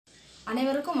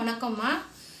அனைவருக்கும் வணக்கம்மா.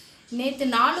 நேற்று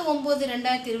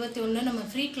 4/9/2021 நம்ம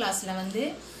ஃப்ரீ கிளாஸில் வந்து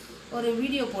ஒரு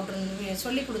வீடியோ போட்டிருந்து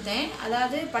சொல்லி கொடுத்தேன்.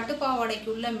 அதாவது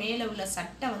பட்டுப்பாவாடைக்குள்ள மேலே உள்ள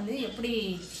சட்டை வந்து எப்படி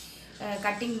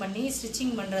கட்டிங் பண்ணி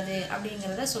ஸ்டிச்சிங் பண்ணுறது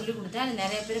அப்படிங்கிறத சொல்லி கொடுத்தேன். அது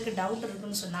நிறைய பேருக்கு டவுட்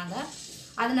இருக்குதுன்னு சொன்னாங்க.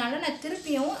 அதனால நான்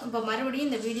திருப்பியும் இப்போ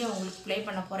மறுபடியும் இந்த வீடியோ உங்களுக்கு ப்ளே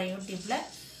பண்ண போகிறேன் யூடியூப்பில்.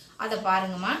 அதை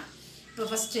பாருங்கம்மா.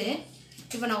 இப்போ ஃபஸ்ட்டு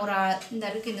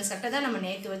நான் இந்த சட்டை தான் நம்ம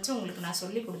நேற்று வச்சு உங்களுக்கு நான்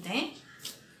சொல்லி கொடுத்தேன்.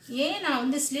 ஏன் நான்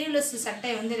வந்து ஸ்லீவ்லெஸ்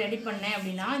சட்டையை வந்து ரெடி பண்ணேன்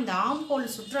அப்படின்னா, இந்த ஆம்போல்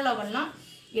சுற்றளவெல்லாம்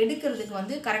எடுக்கிறதுக்கு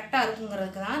வந்து கரெக்டாக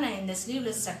இருக்குங்கிறதுக்கு தான் நான் இந்த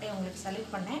ஸ்லீவ்லெஸ் சட்டையை உங்களுக்கு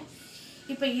செலக்ட் பண்ணேன்.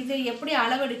 இப்போ இது எப்படி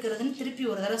அளவெடுக்கிறதுன்னு திருப்பி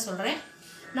ஒரு தடவை சொல்கிறேன்.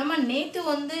 நம்ம நேற்று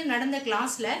வந்து நடந்த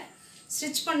கிளாஸில்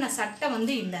ஸ்டிச் பண்ண சட்டை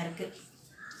வந்து இந்த இருக்குது.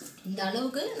 இந்த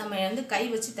அளவுக்கு நம்ம வந்து கை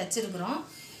வச்சு தைச்சிருக்கிறோம்.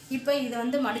 இப்போ இதை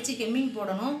வந்து மடித்து ஹெம்மிங்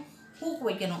போடணும், ஹூக்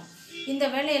வைக்கணும். இந்த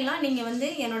வேலையெல்லாம் நீங்கள் வந்து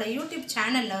என்னோடய யூடியூப்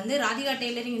சேனலில் வந்து ராதிகா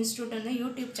டெய்லரிங் இன்ஸ்டியூட் வந்து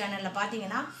யூடியூப் சேனலில்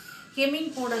பார்த்தீங்கன்னா ஹெம்மிங்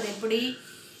போடுறது எப்படி,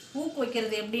 ஹூக்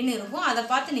வைக்கிறது எப்படின்னு இருக்கும். அதை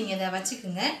பார்த்து நீங்கள் இதை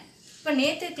வச்சுக்குங்க. இப்போ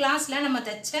நேற்று கிளாஸில் நம்ம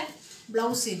தைச்ச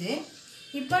ப்ளவுஸ் இது.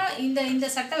 இப்போ இந்த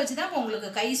சட்டை வச்சு தான் உங்களுக்கு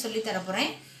கை சொல்லி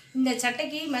தரப்போகிறேன். இந்த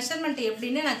சட்டைக்கு மெஷர்மெண்ட்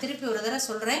எப்படின்னு நான் திருப்பி ஒரு தடவை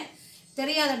சொல்கிறேன்.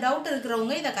 தெரியாத டவுட்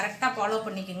இருக்கிறவங்க இதை கரெக்டாக ஃபாலோ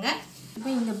பண்ணிக்கோங்க. இப்போ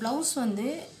இந்த ப்ளவுஸ் வந்து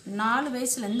 4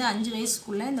 வயசுலேருந்து 5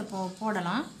 வயசுக்குள்ளே இந்த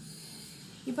போடலாம்.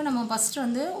 இப்போ நம்ம ஃபஸ்ட்டு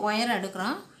வந்து ஒயரை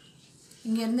எடுக்கிறோம்.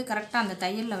 இங்கேருந்து கரெக்டாக அந்த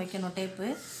தையலில் வைக்கணும். டேப்பு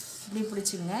இப்படி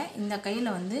பிடிச்சிங்க. இந்த கையில்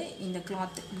வந்து இந்த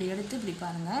கிளாத் இப்படி எடுத்து இப்படி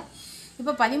பாருங்கள்.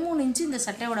 இப்போ 13 இன்ச்சு இந்த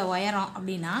சட்டையோட உயரம்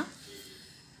அப்படின்னா,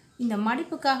 இந்த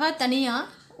மடிப்புக்காக தனியாக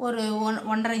ஒரு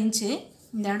 1.5 இன்ச்சு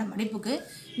இந்த இடம் மடிப்புக்கு,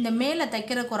 இந்த மேலே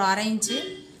தைக்கிறதுக்கு ஒரு 1/2 இன்ச்சு,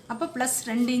 அப்போ ப்ளஸ்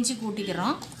 2 இன்ச்சு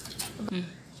கூட்டிக்கிறோம்.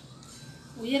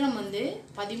 உயரம் வந்து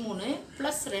 13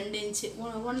 ப்ளஸ் 2 இன்ச்சு,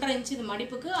 1.5 இன்ச்சு இது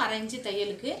மடிப்புக்கு, 1/2 இன்ச்சு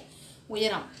தையலுக்கு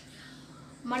உயரம்.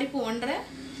 மடிப்பு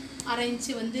 1.5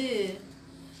 இன்ச்சு வந்து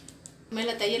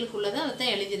மேலே தையலுக்குள்ளது, அதை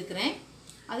தான் எழுதியிருக்கிறேன்.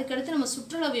 அதுக்கடுத்து நம்ம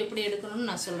சுற்றளவு எப்படி எடுக்கணும்னு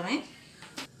நான் சொல்கிறேன்.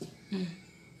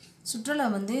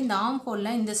 சுற்றளவு வந்து இந்த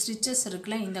ஆம்போலில் இந்த ஸ்டிச்சஸ்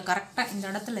இருக்குல்ல, இந்த கரெக்டாக இந்த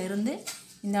இடத்துல இருந்து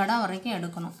இந்த இடம் வரைக்கும்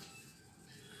எடுக்கணும்.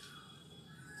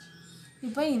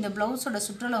 இப்போ இந்த ப்ளவுஸோட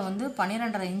சுற்றளவு வந்து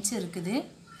 12.5 இன்ச்சு இருக்குது.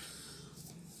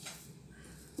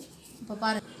 இப்போ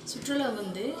பாருங்கள், சுற்றளவு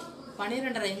வந்து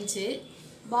 12.5 இன்ச்சு.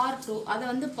 பார் 2 அதை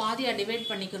வந்து பாதியாக டிவைட்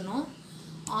பண்ணிக்கணும்.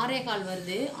 6.25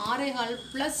 வருது. 6.25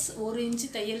 ப்ளஸ் 1 இன்ச்சு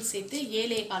தையல் சேர்த்து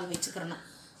 7.25 வச்சுக்கிறணும்,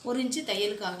 1 இன்ச்சு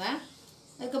தையலுக்காக.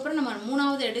 அதுக்கப்புறம் நம்ம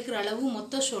 3வது எடுக்கிற அளவு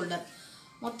மொத்த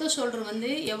ஷோல்டர்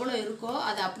வந்து எவ்வளோ இருக்கோ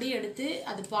அதை அப்படியே எடுத்து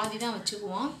அது பாதி தான்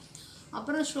வச்சுக்குவோம்.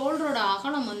 அப்புறம் ஷோல்டரோட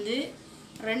அகலம் வந்து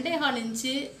 2.25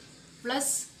 இன்ச்சு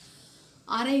ப்ளஸ்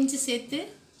 1/2 இன்ச்சு சேர்த்து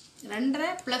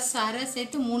 2.5 ப்ளஸ் 1/2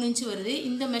 சேர்த்து 3 இன்ச்சு வருது.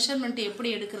 இந்த மெஷர்மெண்ட் எப்படி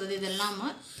எடுக்கிறது இதெல்லாம்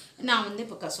நான் வந்து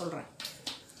இப்போ சொல்கிறேன்.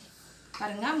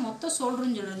 பாருங்கள், மொத்த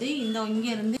ஷோல்டருன்னு சொல்கிறது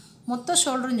இங்கேருந்து மொத்த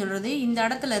ஷோல்டருன்னு சொல்கிறது இந்த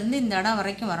இடத்துலேருந்து இந்த இடம்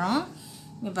வரைக்கும் வரும்.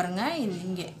 இங்கே பாருங்கள்,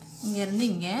 இங்கேருந்து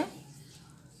இங்கே.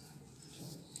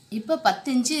 இப்போ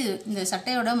 10 இன்ச்சு இந்த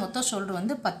சட்டையோட மொத்த ஷோல்டர்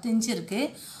வந்து 10 இன்ச்சு இருக்குது.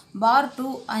 பார் 2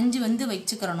 5 வந்து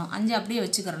வச்சுக்கிறணும், 5 அப்படியே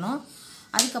வச்சுக்கிறணும்.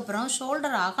 அதுக்கப்புறம்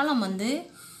ஷோல்டர் அகலம் வந்து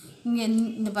இங்கே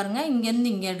இந்த பாருங்கள், இங்கேருந்து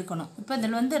இங்கே எடுக்கணும். இப்போ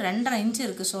இதில் வந்து 2.5 இன்ச்சு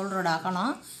இருக்குது ஷோல்டரோட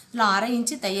அகலம். இதில் 1/2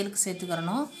 இன்ச்சு தையலுக்கு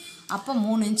சேர்த்துக்கிறணும், அப்போ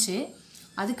 3 இன்ச்சு.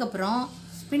 அதுக்கப்புறம்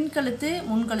பின்கழுத்து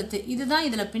முன்கழுத்து, இதுதான்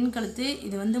இதில் பின்கழுத்து,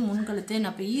 இது வந்து முன்கழுத்து.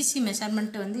 நான் இப்போ ஈஸி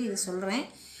மெஷர்மெண்ட்டு வந்து இது சொல்கிறேன்.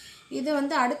 இது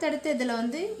வந்து அடுத்தடுத்து இதில்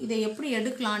வந்து இதை எப்படி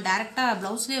எடுக்கலாம், டேரெக்டாக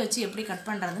ப்ளவுஸ்லேயே வச்சு எப்படி கட்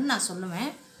பண்ணுறதுன்னு நான்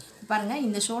சொல்லுவேன். பாருங்கள்,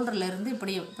 இந்த ஷோல்டரில் இருந்து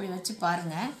இப்படி வச்சு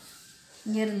பாருங்கள்.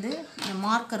 இங்கேருந்து இந்த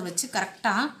மார்க்கர் வச்சு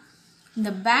கரெக்டாக இந்த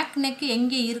பேக் நெக்கு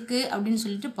எங்கே இருக்குது அப்படின்னு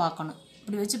சொல்லிட்டு பார்க்கணும்.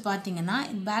 இப்படி வச்சு பார்த்தீங்கன்னா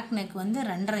பேக் நெக் வந்து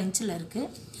 2.5 இன்ச்சில் இருக்குது.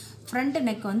 ஃப்ரண்ட்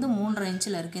நெக் வந்து 3.5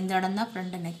 இன்ச்சில் இருக்குது. இந்த இடம் தான்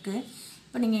ஃப்ரண்ட் நெக்கு.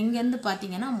 இப்போ நீங்கள் இங்கேருந்து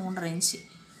பார்த்தீங்கன்னா 3.5 இன்ச்சு.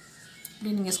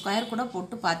 இப்படி நீங்கள் ஸ்கொயர் கூட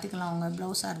போட்டு பார்த்துக்கலாம் உங்கள்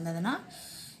ப்ளவுஸாக இருந்ததுன்னா.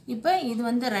 இப்போ இது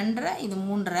வந்து 2.5, இது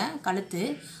 3.5 கழுத்து.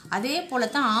 அதே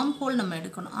போல் தான் ஆம்போல் நம்ம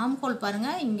எடுக்கணும். ஆம்போல்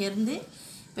பாருங்கள், இங்கேருந்து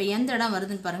இப்போ எந்த இடம்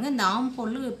வருதுன்னு பாருங்கள். இந்த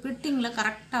ஆம்போல் ஃபிட்டிங்கில்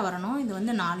கரெக்டாக வரணும். இது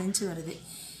வந்து 4 இன்ச்சு வருது.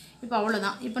 இப்போ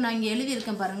அவ்வளோதான். இப்போ நான் இங்கே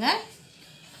எழுதியிருக்கேன் பாருங்கள்.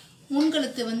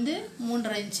 முன்கழுத்து வந்து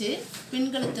 3.5 இன்ச்சு,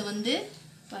 பின்கழுத்து வந்து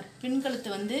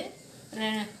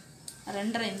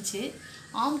 2.5 இன்ச்சு,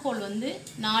 ஆம்போல் வந்து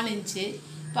 4 இன்ச்சு.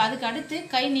 இப்போ அதுக்கு அடுத்து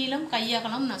கை நீளம், கை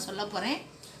அகலம் நான் சொல்ல போகிறேன்.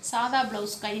 சாதா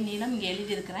ப்ளவுஸ் கை நீளம் இங்கே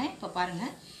எழுதியிருக்கிறேன். இப்போ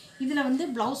பாருங்கள், இதில் வந்து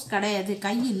ப்ளவுஸ் கிடையாது,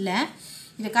 கை இல்லை.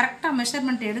 இதை கரெக்டாக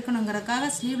மெஷர்மெண்ட்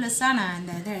எடுக்கணுங்கிறதுக்காக ஸ்லீவ்லெஸ்ஸாக நான்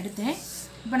இந்த இதை எடுத்தேன்.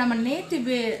 இப்போ நம்ம நேற்று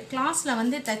கிளாஸில்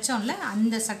வந்து தைச்சோம்ல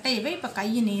அந்த சட்டையவே இப்போ கை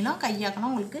நீளம், கை அகலம்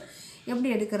உங்களுக்கு எப்படி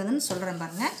எடுக்கிறதுன்னு சொல்கிறேன்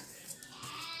பாருங்கள்.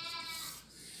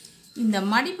 இந்த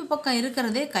மடிப்பு பக்கம்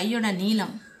இருக்கிறதே கையோட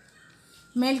நீளம்,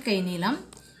 மேல் கை நீளம்.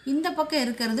 இந்த பக்கம்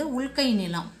இருக்கிறது உள்கை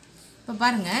நீளம். இப்போ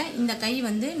பாருங்கள், இந்த கை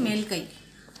வந்து மேல் கை.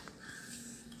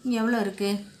 இங்கே எவ்வளோ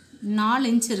இருக்குது, 4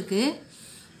 இன்ச் இருக்குது.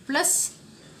 ப்ளஸ்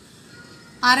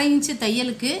அரை இன்ச்சு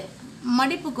தையலுக்கு,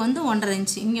 மடிப்புக்கு வந்து 1.5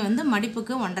 இன்ச்சு. இங்கே வந்து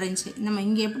மடிப்புக்கு 1.5 இன்ச்சு. நம்ம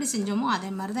இங்கே எப்படி செஞ்சோமோ அதே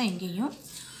மாதிரி தான் இங்கேயும்.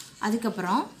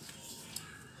 அதுக்கப்புறம்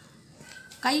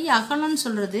கை அகலம்னு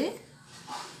சொல்கிறது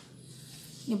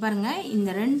இங்கே பாருங்கள், இந்த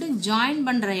ரெண்டும் ஜாயின்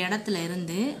பண்ணுற இடத்துல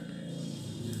இருந்து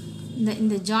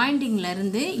இந்த ஜாயிண்டிங்கில்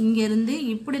இருந்து இங்கேருந்து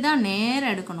இப்படி தான்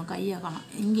நேராக எடுக்கணும். கை அகலம்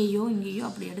இங்கேயோ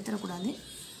அப்படி எடுத்துடக்கூடாது.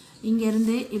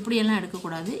 இங்கேருந்து இப்படியெல்லாம்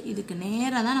எடுக்கக்கூடாது. இதுக்கு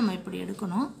நேராக தான் நம்ம இப்படி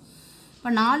எடுக்கணும்.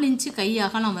 இப்போ 4 இன்ச்சு கை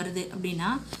அகலம் வருது அப்படின்னா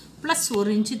ப்ளஸ்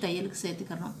 1 இன்ச்சு தையலுக்கு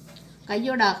சேர்த்துக்கிறோம்.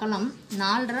 கையோட அகலம்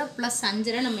 4.5 ப்ளஸ்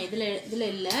 5.5 நம்ம இதில்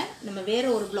இல்லை, நம்ம வேறு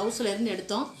ஒரு ப்ளவுஸில்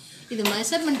எடுத்தோம். இது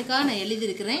மெஷர்மெண்ட்டுக்காக நான்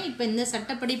எழுதியிருக்கிறேன். இப்போ இந்த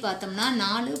சட்டப்படி பார்த்தோம்னா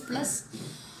 4 ப்ளஸ்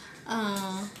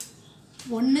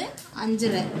 1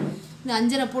 5.5, இந்த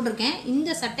 5.5 போட்டிருக்கேன்.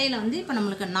 இந்த சட்டையில் வந்து இப்போ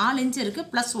நம்மளுக்கு 4 இன்ச்சு இருக்குது,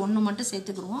 ப்ளஸ் 1 மட்டும்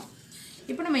சேர்த்துக்குருவோம்.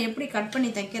 இப்போ நம்ம எப்படி கட் பண்ணி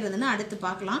தைக்கிறதுன்னு அடுத்து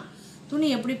பார்க்கலாம். துணி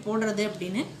எப்படி போடுறது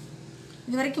அப்படின்னு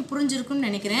இது வரைக்கும் புரிஞ்சிருக்குன்னு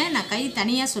நினைக்கிறேன். நான் கை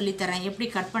தனியாக சொல்லித்தரேன் எப்படி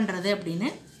கட் பண்ணுறது அப்படின்னு.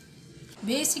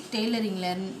 பேசிக்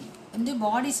டெய்லரிங்கில் வந்து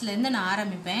பாடிஸ்லேருந்து நான்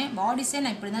ஆரம்பிப்பேன். பாடிஸே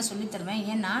நான் இப்படி தான் சொல்லித்தருவேன்.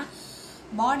 ஏன்னா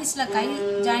பாடிஸில் கை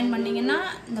ஜாயின் பண்ணிங்கன்னா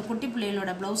இந்த குட்டி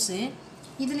பிள்ளைகளோட ப்ளவுஸு,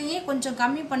 இதுலேயே கொஞ்சம்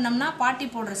கம்மி பண்ணோம்னா பாட்டி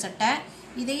போடுற சட்டை,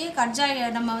 இதையே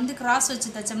நம்ம வந்து கிராஸ் வச்சு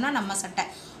தைச்சோம்னா நம்ம சட்டை.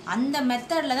 அந்த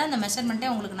மெத்தடில் தான் இந்த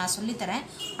மெஷர்மெண்ட்டே உங்களுக்கு நான் சொல்லித்தரேன்.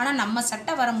 ஆனால் நம்ம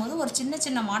சட்டை வரும்போது ஒரு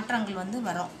சின்ன மாற்றங்கள் வந்து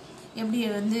வரும். எப்படி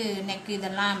வந்து நெக்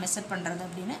இதெல்லாம் மெஷர் பண்ணுறது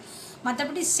அப்படின்னு.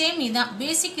 மற்றபடி சேம் இதுதான்,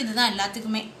 பேசிக் இது தான்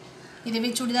எல்லாத்துக்குமே. இதுவே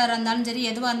சுடிதாராக இருந்தாலும் சரி,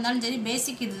 எதுவாக இருந்தாலும் சரி,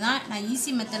 பேசிக் இது தான். நான்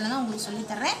ஈஸி மெத்தடில் தான் உங்களுக்கு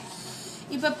சொல்லித்தரேன்.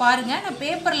 இப்போ பாருங்கள், நான்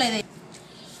பேப்பரில்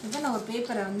இப்போ நான் ஒரு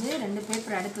பேப்பரை வந்து 2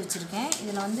 பேப்பரை எடுத்து வச்சுருக்கேன்.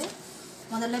 இதில் வந்து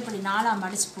முதல்ல இப்படி 4ஆக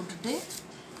மடித்து போட்டுட்டு,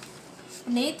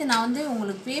 நேற்று நான் வந்து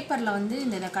உங்களுக்கு பேப்பரில் வந்து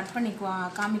இதை கட் பண்ணி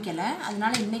காமிக்கலை,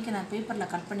 அதனால் இன்றைக்கி நான்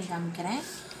பேப்பரில் கட் பண்ணி காமிக்கிறேன்.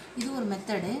 இது ஒரு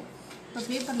மெத்தடு. இப்போ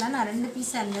பேப்பரில் நான் 2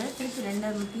 பீஸாக இருந்தது, திருப்பி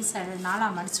 2 பீஸாக 4ஆக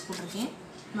மடித்து போட்டிருக்கேன்.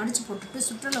 மடித்து போட்டுட்டு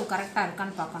சுற்றளவு கரெக்டாக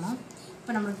இருக்கான்னு பார்க்கணும்.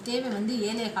 இப்போ நம்மளுக்கு தேவை வந்து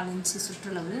 7.25 இன்ச்சு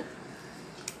சுற்றளவு.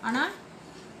 ஆனால்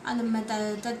அந்த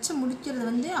தைச்சு முடிக்கிறது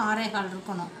வந்து 6.25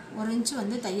 இருக்கணும். 1 இன்ச்சு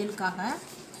வந்து தையலுக்காக.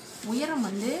 உயரம்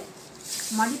வந்து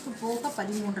மடிப்பு போக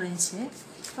 13 இன்ச்சு.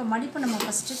 இப்போ மடிப்பு நம்ம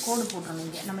ஃபஸ்ட்டு கோடு போட்டுறணும்.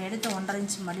 இங்கே நம்ம எடுத்த 1.5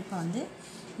 இன்ச்சு மடிப்பை வந்து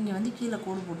இங்கே வந்து கீழே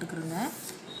கோடு போட்டுக்கிறோங்க.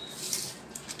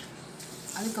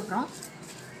 அதுக்கப்புறம்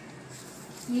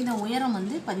மீத உயரம்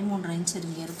வந்து 13 இன்ச்சு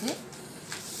இங்கே இருக்குது.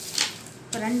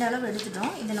 இப்போ 2 அளவு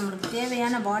எடுத்துட்டோம். இது நம்மளுக்கு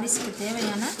தேவையான பாடிஸ்க்கு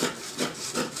தேவையான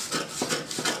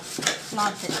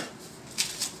கிளாத்து.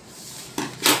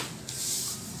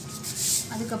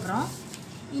 அதுக்கப்புறம்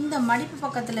இந்த மடிப்பு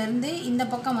பக்கத்துலேருந்து இந்த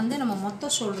பக்கம் வந்து நம்ம மொத்த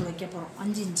ஷோல்டர் வைக்க போகிறோம்.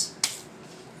 5 இன்ச்சு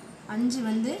 5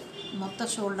 வந்து மொத்த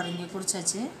ஷோல்டர் இங்கே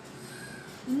குறிச்சாச்சு.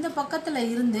 இந்த பக்கத்தில்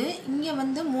இருந்து இங்கே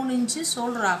வந்து 3 இன்ச்சு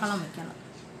ஷோல்டர் அகலம் வைக்கணும்.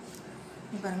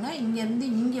 பாருங்கள், இங்கேருந்து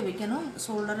இங்கே வைக்கணும்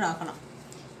ஷோல்டர் அகலம்.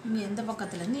 இங்கே எந்த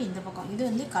பக்கத்துலேருந்து இந்த பக்கம், இது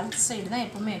வந்து கழுத்து சைடு தான்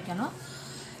எப்போவுமே வைக்கணும்.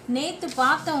 நேற்று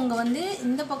பார்த்தவங்க வந்து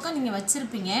இந்த பக்கம் நீங்கள்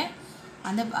வச்சுருப்பீங்க.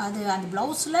 அந்த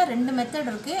ப்ளவுஸில் 2 மெத்தட்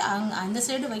இருக்குது. அந்த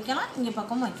சைடு வைக்கலாம், இங்கே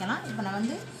பக்கமும் வைக்கலாம். இப்போ நான்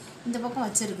வந்து இந்த பக்கம்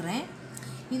வச்சுருக்கிறேன்.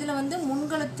 இதில் வந்து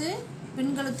முன்கழுத்து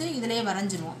பின்கழுத்து இதிலே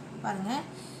வரைஞ்சிருவோம். பாருங்கள்,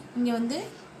 இங்கே வந்து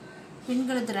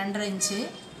பின்கழுத்து 2.5 இன்ச்சு,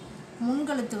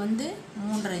 முன்கழுத்து வந்து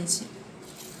 3.5 இன்ச்சு,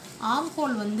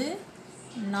 ஆம்ஹோல் வந்து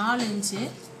 4 இன்ச்சு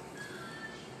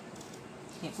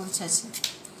குறிச்சாச்சு.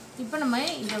 இப்போ நம்ம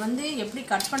இதை வந்து எப்படி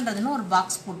கட் பண்ணுறதுன்னு ஒரு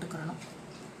பாக்ஸ் போட்டுக்கிறணும்.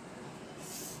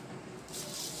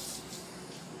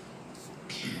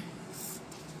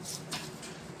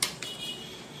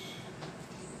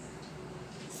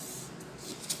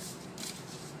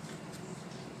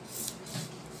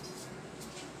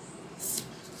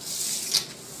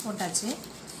 போட்டாச்சு.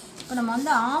 இப்போ நம்ம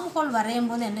வந்து ஆம்ஹோல் வரையும்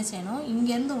போது என்ன செய்யணும்,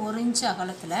 இங்கேருந்து 1 இன்ச்சு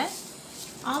அகலத்தில்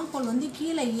ஆம்ஹோல் வந்து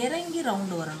கீழே இறங்கி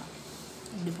ரவுண்டு வரணும்.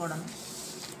 இப்படி போடணும்.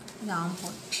 இது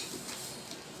ஆம்ஹோல்.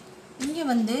 இங்கே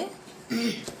வந்து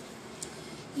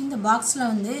இந்த பாக்ஸில்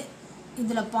வந்து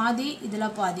இதில் பாதி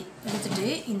இதில் பாதி எடுத்துகிட்டு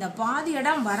இந்த பாதி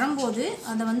இடம் வரும்போது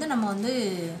அதை வந்து நம்ம வந்து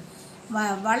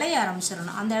வளைய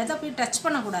ஆரம்பிச்சிடணும். அந்த இடத்த போய் டச்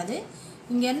பண்ணக்கூடாது.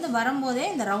 இங்கேருந்து வரும்போதே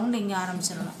இந்த ரவுண்டு இங்கே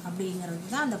ஆரம்பிச்சிடணும்.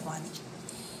 அப்படிங்கிறது தான் அந்த பாதி.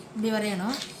 இப்படி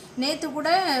வரையணும். நேற்று கூட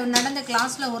நடந்த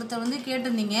கிளாஸில் ஒருத்தர் வந்து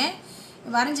கேட்டிருந்தீங்க,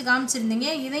 வரைஞ்சி காமிச்சிருந்தீங்க,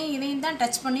 இதையும் தான்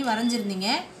டச் பண்ணி வரைஞ்சிருந்தீங்க.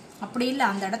 அப்படி இல்லை,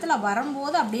 அந்த இடத்துல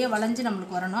வரும்போது அப்படியே வளைஞ்சு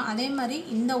நம்மளுக்கு வரணும். அதே மாதிரி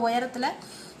இந்த உயரத்தில்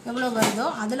எவ்வளோ வருதோ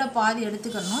அதில் பாதி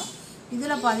எடுத்துக்கணும்,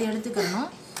 இதில் பாதி எடுத்துக்கணும்.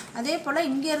 அதே போல்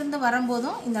இங்கேருந்து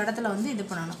வரும்போதும் இந்த இடத்துல வந்து இது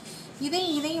பண்ணணும்.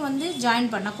 இதையும் வந்து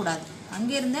ஜாயின் பண்ணக்கூடாது.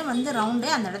 அங்கேருந்தே வந்து ரவுண்டு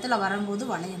அந்த இடத்துல வரும்போது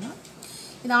வளையணும்.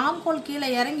 இது ஆம்ஹோல் கீழே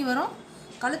இறங்கி வரும்,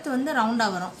 கழுத்து வந்து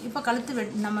ரவுண்டாக வரும். இப்போ கழுத்து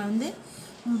நம்ம வந்து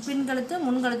பின்கழுத்து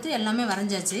முன்கழுத்து எல்லாமே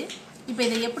வரைஞ்சாச்சு. இப்போ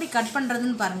இதை எப்படி கட்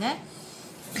பண்ணுறதுன்னு பாருங்கள்.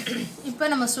 இப்போ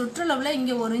நம்ம சுற்றளவில்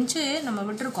இங்கே 1 இன்ச்சு நம்ம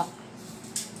விட்டுருக்கோம்.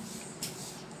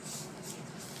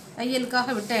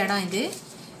 தையலுக்காக விட்ட இடம் இது.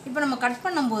 இப்போ நம்ம கட்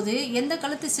பண்ணும்போது எந்த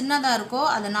கழுத்து சின்னதாக இருக்கோ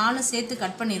அதை 4 சேர்த்து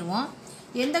கட் பண்ணிடுவோம்.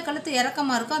 எந்த கழுத்து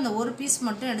இறக்கமாக இருக்கோ அந்த ஒரு பீஸ்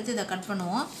மட்டும் எடுத்து இதை கட்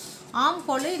பண்ணுவோம். ஆம்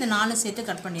ஹோல் இதை 4 சேர்த்து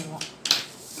கட் பண்ணிடுவோம்.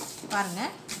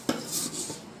 பாருங்கள்,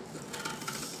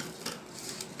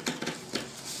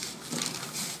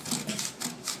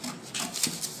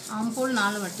 ஆம் ஹோல்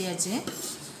 4 வெட்டியாச்சு.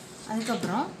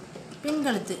 அதுக்கப்புறம்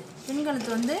பின்கழுத்து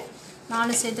வந்து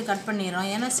 4 சேர்த்து கட் பண்ணிடுறோம்.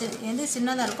 ஏன்னா எது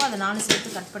சின்னதாக இருக்கோ அதை 4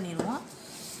 சேர்த்து கட் பண்ணிடுவோம்.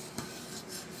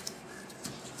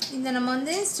 இந்த நம்ம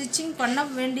வந்து ஸ்டிச்சிங் பண்ண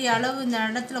வேண்டிய அளவு இந்த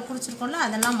இடத்துல குறிச்சிருக்கோம்ல,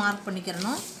 அதெல்லாம் மார்க்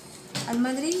பண்ணிக்கிறணும். அது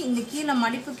மாதிரி இந்த கீழே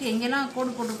மடிப்புக்கு எங்கெல்லாம்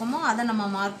கோடு போட்டிருக்கோமோ அதை நம்ம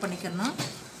மார்க் பண்ணிக்கிறணும்.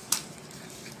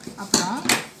 அப்புறம்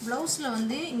ப்ளவுஸில்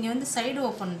வந்து இங்கே வந்து சைடு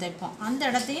ஓப்பன் தைப்போம், அந்த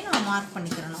இடத்தையும் நம்ம மார்க்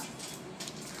பண்ணிக்கிறணும்.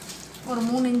 ஒரு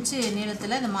 3 இன்ச்சு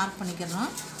நீளத்தில் இதை மார்க்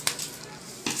பண்ணிக்கிறணும்.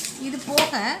 இது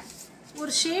போக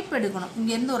ஒரு ஷேப் எடுக்கணும்.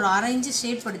 இங்கேருந்து ஒரு 1/2 இன்ச்சு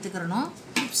ஷேப் எடுத்துக்கிறணும்.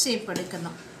 ஹிப் ஷேப்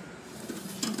எடுக்கணும்.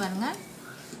 பாருங்கள்,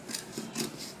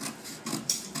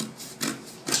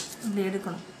 இப்படி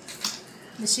எடுக்கணும்.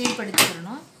 இந்த ஷேப்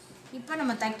எடுத்துக்கிறணும். இப்போ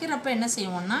நம்ம தைக்கிறப்ப என்ன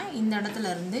செய்வோம்னா, இந்த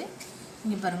இடத்துல இருந்து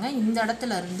இங்கே பாருங்கள், இந்த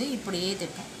இடத்துல இருந்து இப்படியே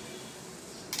தைப்போம்.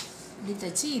 இப்படி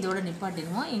தைச்சி இதோட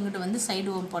நிப்பாட்டிடுவோம். எங்கிட்ட வந்து சைடு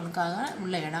ஓப்பனுக்காக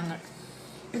உள்ள இடங்கள்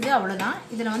இது அவ்வளோதான்.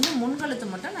 இதில் வந்து முன்கழுத்து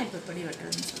மட்டும் நான் இப்போ எப்படி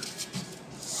வெட்டுறதுன்னு சொல்லுவேன்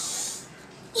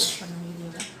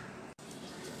வீடியோவில்.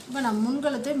 இப்போ நான்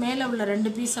முன்கழுத்து மேலே உள்ள 2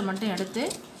 பீஸை மட்டும் எடுத்து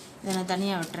இதை நான்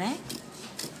தனியாக வெட்டுறேன்.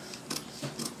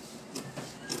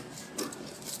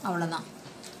 அவ்வளோதான்.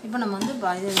 இப்போ நம்ம வந்து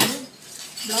இது வந்து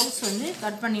ப்ளவுஸ் வந்து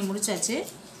கட் பண்ணி முடிச்சாச்சு.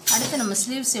 அடுத்து நம்ம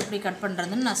ஸ்லீவ்ஸ் எப்படி கட்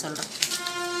பண்ணுறதுன்னு நான் சொல்கிறேன்.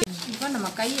 இப்போ நம்ம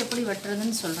கை எப்படி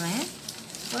வெட்டுறதுன்னு சொல்கிறேன்.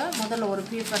 இப்போ முதல்ல ஒரு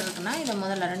பேப்பர் இருக்குன்னா இதை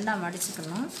முதல்ல 2ஆக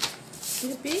மடிச்சுக்கணும்.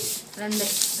 திருப்பி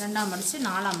 2ஆக மடித்து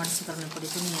 4ஆக மடிச்சுக்கிறணும். இப்படி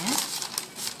துணியை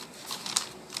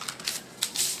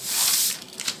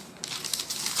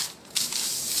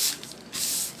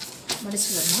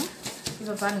மடிச்சுக்கணும்.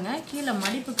 இப்போ பாருங்கள், கீழே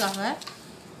மடிப்புக்காக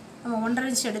நம்ம 1.5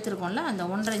 இன்ச்சு எடுத்துருக்கோம்ல, அந்த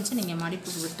 1.5 இன்ச்சு நீங்கள்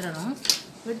மடிப்புக்கு விட்டுறணும்.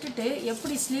 விட்டுட்டு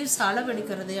எப்படி ஸ்லீவ்ஸ் அளவு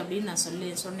எடுக்கிறது அப்படின்னு நான்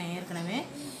சொன்னேன் ஏற்கனவே.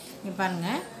 இங்கே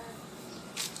பாருங்கள்,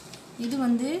 இது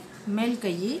வந்து மேல்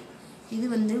கை, இது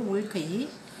வந்து உள் கை.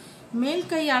 மேல்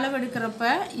கை அளவு எடுக்கிறப்ப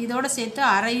இதோட சேர்த்து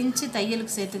 1/2 இன்ச்சு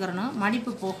தையலுக்கு சேர்த்துக்கிறணும்.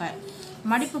 மடிப்பு போக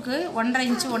மடிப்புக்கு 1.5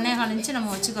 இன்ச்சு 1.25 இன்ச்சு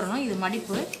நம்ம வச்சுக்கிறணும். இது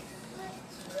மடிப்பு.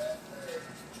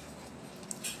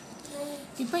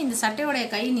 இப்போ இந்த சட்டையோடைய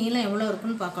கை நீளம் எவ்வளோ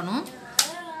இருக்குன்னு பார்க்கணும்.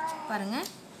 பாருங்கள்,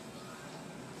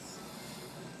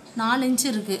 4 இன்ச்சு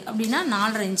இருக்குது அப்படின்னா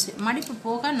 4.5 இன்ச்சு மடிப்பு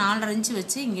போக 4.5 இன்ச்சு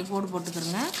வச்சு இங்கே கோடு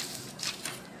போட்டுக்கிறோங்க.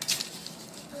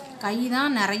 கை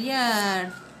தான் நிறைய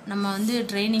நம்ம வந்து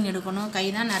ட்ரைனிங் எடுக்கணும். கை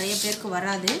தான் நிறைய பேருக்கு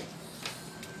வராது.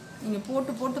 நீங்கள்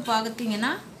போட்டு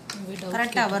பார்த்தீங்கன்னா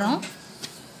கரெக்டாக வரும்.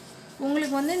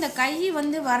 உங்களுக்கு வந்து இந்த கை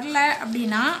வந்து வரல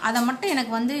அப்படின்னா அதை மட்டும்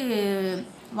எனக்கு வந்து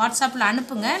வாட்ஸ்அப்பில்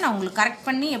அனுப்புங்க. நான் உங்களுக்கு கரெக்ட்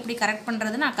பண்ணி எப்படி கரெக்ட்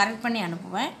பண்ணுறது நான் கரெக்ட் பண்ணி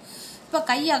அனுப்புவேன். இப்போ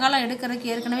கை அகலம் எடுக்கிறதுக்கு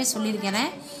ஏற்கனவே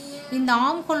சொல்லியிருக்கேன். இந்த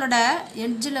ஆம்ஹோலோட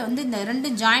எட்ஜில் வந்து இந்த 2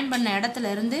 ஜாயின் பண்ண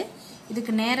இடத்துல இருந்து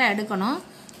இதுக்கு நேராக எடுக்கணும்.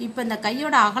 இப்போ இந்த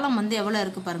கையோட அகலம் வந்து எவ்வளோ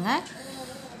இருக்குது பாருங்கள்,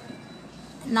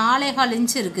 4.25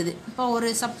 இன்ச்சு இருக்குது. இப்போ ஒரு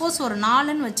சப்போஸ் ஒரு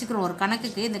 4ன்னு வச்சுக்கிறோம் ஒரு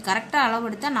கணக்குக்கு. இந்த கரெக்டாக அளவு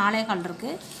எடுத்தால் 4.25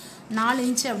 இருக்குது. 4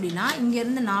 இன்ச்சு அப்படின்னா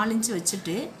இங்கேருந்து 4 இன்ச்சு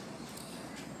வச்சுட்டு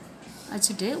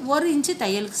 1 இன்ச்சு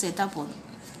தையலுக்கு சேர்த்தா போதும்.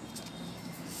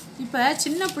 இப்போ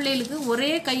சின்ன பிள்ளைகளுக்கு ஒரே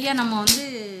கையை நம்ம வந்து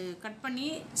கட் பண்ணி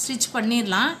ஸ்டிச்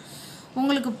பண்ணிடலாம்.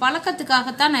 உங்களுக்கு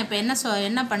பழக்கத்துக்காகத்தான் நான் இப்போ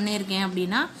என்ன பண்ணியிருக்கேன்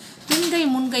அப்படின்னா, பின்கை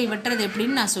முன்கை வெட்டுறது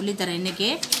எப்படின்னு நான் சொல்லித்தரேன் இன்றைக்கி.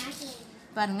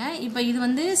 பாருங்கள், இப்போ இது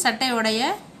வந்து சட்டையோடைய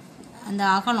அந்த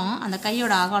அகலம், அந்த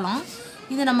கையோட அகலம்.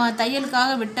 இது நம்ம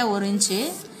தையலுக்காக விட்ட 1 இன்ச்சு,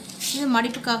 இது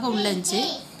மடிப்புக்காக உள்ள இன்ச்சு.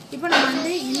 இப்போ நம்ம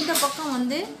வந்து இந்த பக்கம்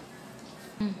வந்து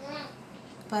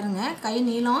பாருங்கள், கை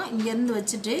நீளம் இங்கேருந்து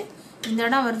வச்சுட்டு இந்த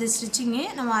இடம் வருது ஸ்டிச்சிங்கு,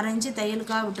 நம்ம 1/2 இன்ச்சு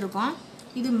தையலுக்காக விட்டுருக்கோம்.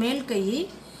 இது மேல் கை,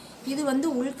 இது வந்து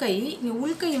உள்கை. இங்கே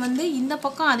உள்கை வந்து இந்த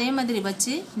பக்கம் அதே மாதிரி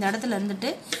வச்சு இந்த இடத்துல இருந்துட்டு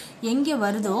எங்கே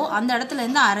வருதோ அந்த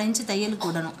இடத்துலேருந்து 1/2 இன்ச்சு தையலுக்கு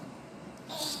விடணும்.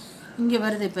 இங்கே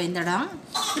வருது இப்போ இந்த இடம்.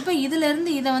 இப்போ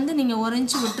இதிலேருந்து இதை வந்து நீங்கள் 1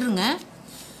 இன்ச்சு விட்டுருங்க.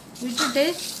 விட்டுட்டு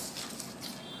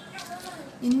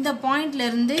இந்த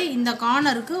பாயிண்ட்லேருந்து இந்த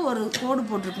கார்னருக்கு ஒரு கோடு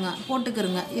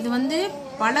போட்டுக்கிறங்க. இது வந்து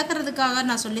பழகிறதுக்காக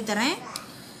நான் சொல்லித்தரேன்.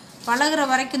 பழகிற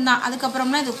வரைக்கும் தான்,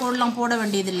 அதுக்கப்புறம்னா இந்த கோடெலாம் போட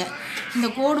வேண்டியதில்லை. இந்த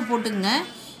கோடு போட்டுக்குங்க.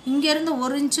 இங்கேருந்து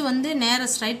 1 இன்ச்சு வந்து நேராக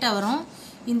ஸ்ட்ரைட்டாக வரும்.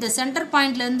 இந்த சென்டர்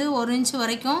பாயிண்ட்லேருந்து 1 இன்ச்சு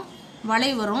வரைக்கும்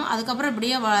வளைவு வரும். அதுக்கப்புறம்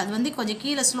இப்படியே அது வந்து கொஞ்சம்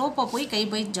கீழே ஸ்லோப்பாக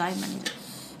போய் ஜாயின் பண்ணிடும்.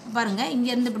 பாருங்கள்,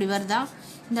 இங்கேருந்து இப்படி வருதா,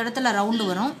 இந்த இடத்துல ரவுண்டு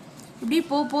வரும். இப்படி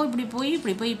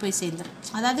இப்படி போய் சேர்ந்துடும்.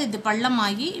 அதாவது இது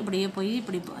பள்ளமாகி இப்படியே போய்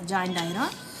இப்படி ஜாயிண்ட்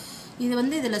ஆகிரும். இது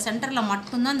வந்து இதில் சென்டரில்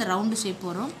மட்டும்தான் இந்த ரவுண்டு ஷேப்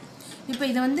வரும். இப்போ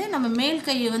இதை வந்து நம்ம மேல்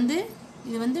கை வந்து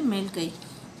இது வந்து மேல் கை,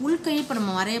 உள்கை இப்போ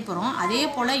நம்ம வரைய போகிறோம். அதே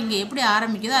போல் இங்கே எப்படி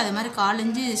ஆரம்பிக்குதோ அதே மாதிரி 4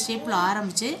 இன்ச்சு ஷேப்பில்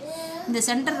ஆரம்பித்து இந்த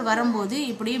சென்டர் வரும்போது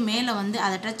இப்படியே மேலே வந்து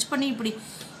அதை டச் பண்ணி இப்படி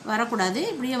வரக்கூடாது,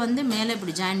 இப்படியே வந்து மேலே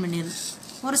இப்படி ஜாயின் பண்ணிடணும்.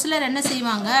 ஒரு சிலர் என்ன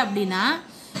செய்வாங்க அப்படின்னா,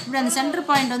 இப்படி அந்த சென்டர்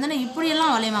பாயிண்ட் வந்து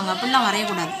இப்படியெல்லாம் வரைவாங்க. அப்படிலாம்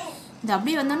வரையக்கூடாது. இது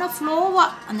அப்படியே வந்தோன்னா ஃப்ளோவாக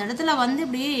அந்த இடத்துல வந்து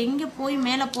இப்படியே எங்கே போய்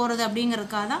மேலே போகிறது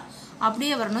அப்படிங்கிறதுக்காக தான்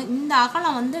அப்படியே வரணும். இந்த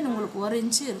அகலம் வந்து உங்களுக்கு 1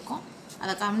 இன்ச்சு இருக்கும்.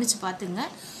 அதை கவனித்து பார்த்துங்க.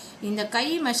 இந்த கை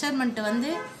மெஷர்மெண்ட்டு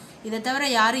வந்து இதை தவிர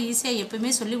யாரும் ஈஸியாக எப்பவுமே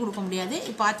சொல்லிக் கொடுக்க முடியாது.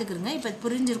 பார்த்துக்குறங்க. இப்போ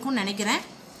புரிஞ்சிருக்கும்னு நினைக்கிறேன்.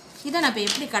 இதை நான் இப்போ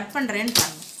எப்படி கட் பண்ணுறேன்னு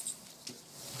பாருங்கள்.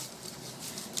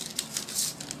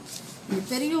 இது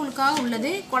பெரியவங்களுக்காக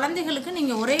உள்ளது. குழந்தைகளுக்கு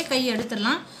நீங்கள் ஒரே கை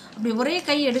எடுத்துடலாம். அப்படி ஒரே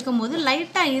கை எடுக்கும்போது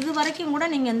லைட்டாக இது வரைக்கும் கூட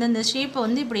நீங்கள் இந்த ஷேப்பை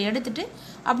வந்து இப்படி எடுத்துகிட்டு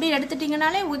அப்படியே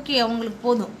எடுத்துட்டிங்கனாலே ஓகே, அவங்களுக்கு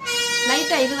போதும்.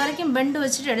 லைட்டாக இது வரைக்கும் பெண்டு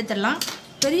வச்சுட்டு எடுத்துடலாம்.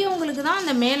 பெரியவங்களுக்கு தான்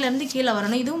அந்த மேலேருந்து கீழே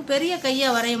வரணும். இதுவும் பெரிய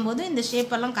கையாக வரையும் போது இந்த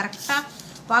ஷேப்பெல்லாம் கரெக்டாக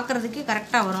பார்க்குறதுக்கு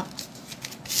கரெக்டாக வரும்.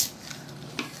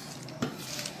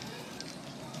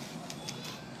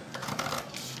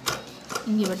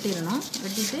 இங்கே வெட்டிடணும்.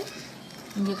 வெட்டிட்டு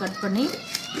இங்கே கட் பண்ணி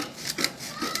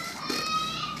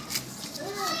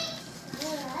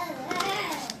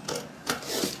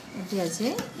வெட்டியாச்சு.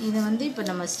 இதை வந்து இப்போ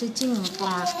நம்ம ஸ்டிச்சிங்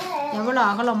எவ்வளோ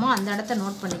அகலமோ அந்த இடத்த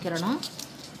நோட் பண்ணிக்கிறணும்.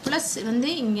 ப்ளஸ் வந்து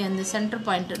இங்கே அந்த சென்டர்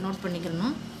பாயிண்ட்டு நோட்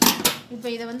பண்ணிக்கிறணும். இப்போ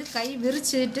இதை வந்து கை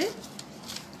விரிச்சுட்டு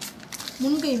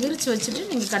முன்கை விரித்து வச்சுட்டு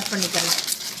நீங்கள் கட் பண்ணிக்கலாம்.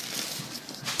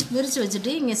 விரித்து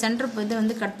வச்சுட்டு இங்கே சென்டர் இது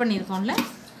வந்து கட் பண்ணியிருக்கோம்ல,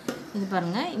 இது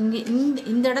பாருங்கள். இங்கே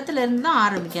இந்த இடத்துல இருந்து தான்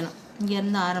ஆரம்பிக்கணும்.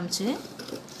 இங்கேருந்து ஆரம்பித்து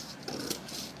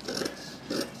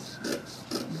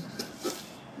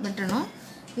வெட்டணும்.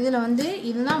 இதில் வந்து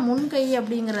இதுதான் முன்கை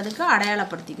அப்படிங்கிறதுக்கு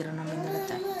அடையாளப்படுத்திக்கிறோம். நம்ம இந்த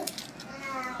இடத்த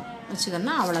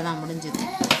வச்சுக்கணும். அவ்வளோதான், முடிஞ்சது.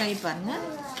 கை பாருங்கள்,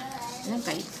 இதுதான்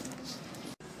கை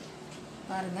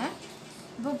பாருங்கள்.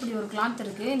 இப்போ இப்படி ஒரு கிளாத்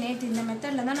இருக்குது. நேற்று இந்த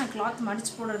மெத்தடில் தான் நான் கிளாத்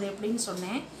மடித்து போடுறது எப்படின்னு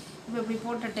சொன்னேன். இப்போ இப்படி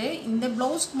போட்டுட்டு இந்த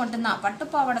ப்ளவுஸ்க்கு மட்டும்தான்,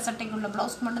 பட்டுப்பாவாடை சட்டைக்கு உள்ள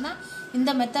ப்ளவுஸ்க்கு மட்டும்தான்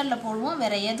இந்த மெத்தடில் போடுவோம்.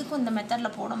 வேறு எதுக்கும் இந்த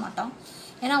மெத்தடில் போட மாட்டோம்.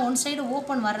 ஏன்னா ஒன் சைடு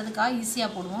ஓப்பன் வர்றதுக்காக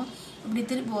ஈஸியாக போடுவோம். இப்படி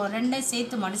திருப்பி ரெண்டையும்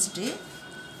சேர்த்து மடிச்சுட்டு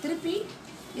திருப்பி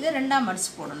இதை ரெண்டாக மடித்து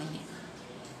போடணும். இங்கே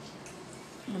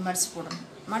இப்படி மடித்து போடணும்.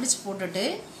 மடித்து போட்டுட்டு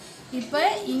இப்போ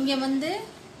இங்கே வந்து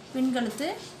பின்கழுத்து,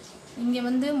 இங்கே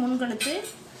வந்து முன்கழுத்து,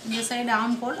 இந்த சைடு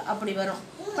ஆம்கோல் அப்படி வரும்.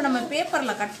 இப்போ நம்ம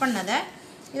பேப்பரில் கட் பண்ணதை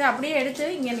இதை அப்படியே எடுத்து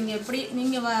இங்கே நீங்கள் எப்படி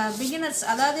நீங்கள் பிகினர்ஸ்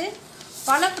அதாவது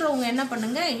பழக்கிறவங்க என்ன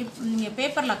பண்ணுங்கள், நீங்கள்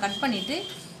பேப்பரில் கட் பண்ணிவிட்டு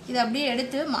இதை அப்படியே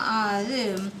எடுத்து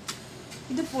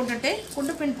இது போட்டுட்டு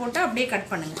குண்டு பின் போட்டு அப்படியே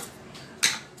கட் பண்ணுங்கள்.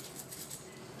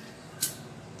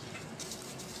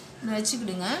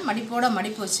 வச்சுக்கிடுங்க. மடிப்போட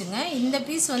மடிப்பு வச்சுங்க. இந்த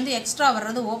பீஸ் வந்து எக்ஸ்ட்ரா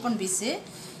வர்றது ஓப்பன் பீஸு.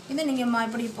 இதை நீங்கள்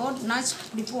இப்படி நாச்சு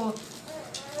இப்படி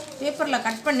பேப்பரில்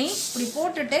கட் பண்ணி இப்படி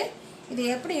போட்டுட்டு இது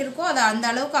எப்படி இருக்கோ அதை அந்த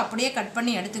அளவுக்கு அப்படியே கட்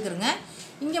பண்ணி எடுத்துக்கிறோங்க.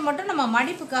 இங்கே மட்டும் நம்ம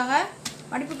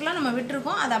மடிப்புக்கெலாம் நம்ம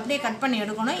விட்டுருக்கோம், அதை அப்படியே கட் பண்ணி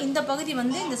எடுக்கணும். இந்த பகுதி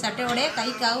வந்து இந்த சட்டையோடைய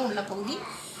கைக்காக உள்ள பகுதி.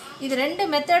 இது 2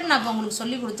 மெத்தட் நான் இப்போ உங்களுக்கு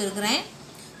சொல்லி கொடுத்துருக்குறேன்.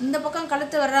 இந்த பக்கம்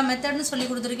கழுத்து வர்ற மெத்தட்னு சொல்லி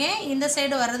கொடுத்துருக்கேன். இந்த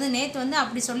சைடு வர்றது நேற்று வந்து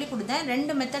அப்படி சொல்லி கொடுத்தேன்.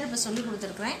 2 மெத்தட் இப்போ சொல்லி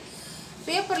கொடுத்துருக்குறேன்.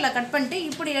 பேப்பரில் கட் பண்ணிட்டு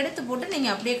இப்படி எடுத்து போட்டு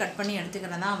நீங்கள் அப்படியே கட் பண்ணி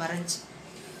எடுத்துக்கிறதா வரைஞ்சி.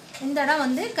 இந்த இடம்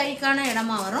வந்து கைக்கான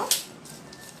இடமா வரும்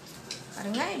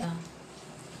பாருங்க.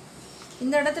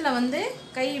 இந்த இடத்துல வந்து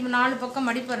கை 4 பக்கம்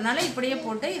மடிப்பறனால இப்படியே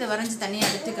போட்டு இதை வரைஞ்சி தனியாக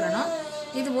எடுத்துக்கிறணும்.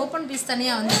 இது ஓப்பன் பீஸ்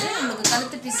தனியாக வந்துட்டு உங்களுக்கு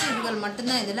கழுத்து பீஸ் இதுகள்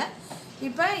மட்டும்தான் இதில்.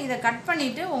 இப்போ இதை கட்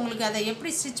பண்ணிவிட்டு உங்களுக்கு அதை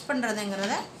எப்படி ஸ்டிச்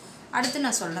பண்ணுறதுங்கிறத அடுத்து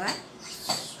நான் சொல்கிறேன்.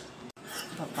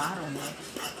 இப்போ பாருங்க.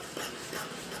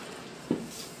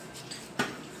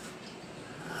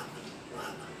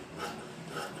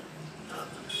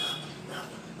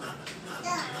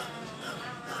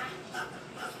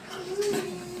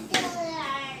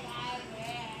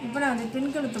 இப்போ நான் வந்து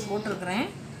பின்கழுத்து போட்டிருக்கிறேன்.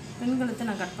 பின்கழுத்து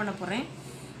நான் கட் பண்ண போகிறேன்.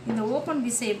 இந்த ஓப்பன்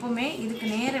பீஸை எப்போவுமே இதுக்கு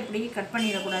நேரம் இப்படி கட்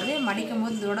பண்ணிடக்கூடாது. மடிக்கும்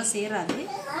போது இதோட சேராது.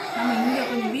 நம்ம இங்கே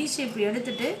கொஞ்சம் வி ஷேப்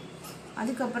எடுத்துகிட்டு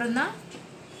அதுக்கப்புறம் தான்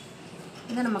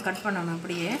இதை நம்ம கட் பண்ணணும்.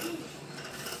 அப்படியே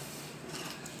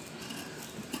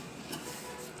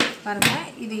பாருங்கள்.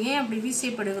 இது ஏன் அப்படி வி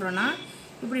ஷேப் எடுக்கிறோன்னா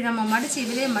இப்படி நம்ம மடித்து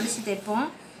இதிலே மடித்து தைப்போம்.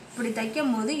 இப்படி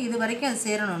தைக்கும் போது இது வரைக்கும் அது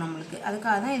சேரணும் நம்மளுக்கு.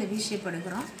 அதுக்காக தான் இது வி ஷேப்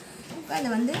எடுக்கிறோம். இப்போ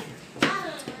இது வந்து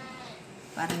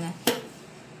பாருங்கள்.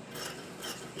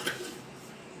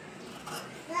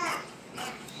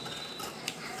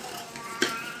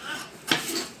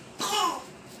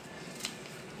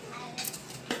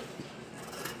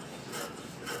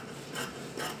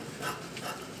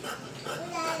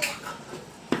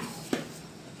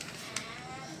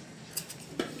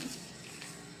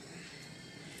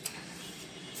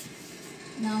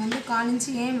 நான் வந்து 4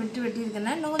 இன்ச்சு ஏன்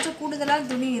வெட்டியிருக்கேன்னா இன்னும் கொஞ்சம் கூடுதலாக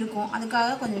துணி இருக்கும்.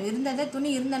 அதுக்காக கொஞ்சம் துணி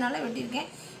இருந்தனால வெட்டியிருக்கேன்.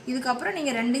 இதுக்கப்புறம்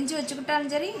நீங்கள் 2 இன்ச்சு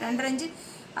வச்சுக்கிட்டாலும் சரி, 2.5 இன்ச்சு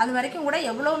அது வரைக்கும் கூட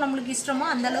எவ்வளோ நம்மளுக்கு இஷ்டமோ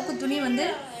அந்தளவுக்கு துணி வந்து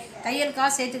தையலுக்காக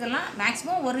சேர்த்துக்கலாம்.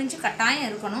 மேக்ஸிமம் 1 இன்ச்சு கட்டாயம்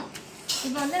இருக்கணும்.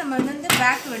 இப்போ வந்து நம்ம வந்து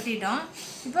பேக் வெட்டிட்டோம்.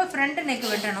 இப்போ ஃப்ரண்ட் நெக்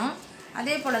வெட்டணும்.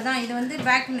 அதே போல் தான் இது வந்து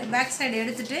பேக் சைடு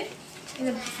எடுத்துகிட்டு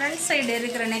இது ஃப்ரண்ட் சைடு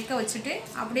இருக்கிற நெக்கை வச்சுட்டு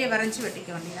அப்படியே வரைஞ்சி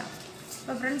வெட்டிக்க வேண்டியதான்.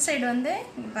 இப்போ ஃப்ரண்ட் சைடு வந்து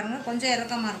இங்கே பாருங்கள் கொஞ்சம்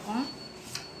இறக்கமாக இருக்கும்.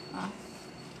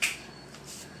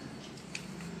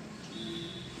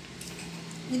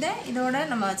 இதோட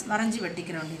நம்ம வரைஞ்சி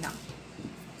வெட்டிக்கிற வேண்டியதான்.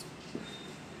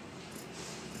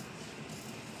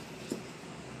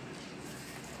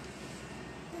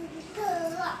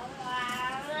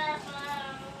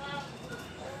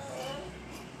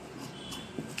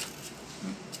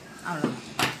 அவ்வளோ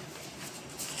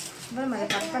இப்போ நம்ம அதை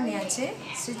கட் பண்ணியாச்சு.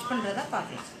 ஸ்டிச் பண்ணுறத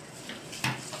பார்க்கலாம்.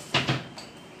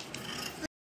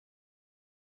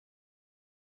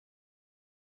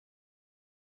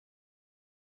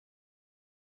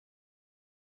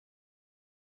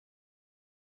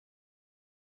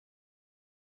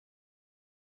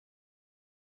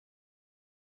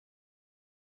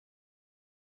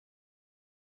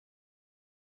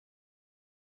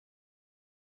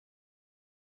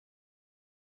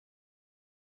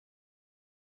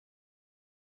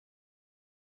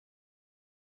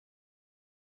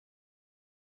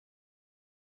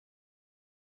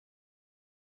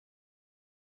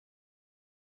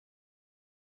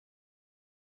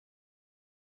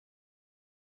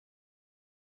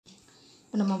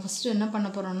 இப்போ நம்ம ஃபஸ்ட்டு என்ன பண்ண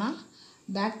போகிறோம்னா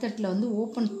பேக் தட்டில் வந்து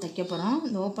ஓப்பன் தைக்க போகிறோம்.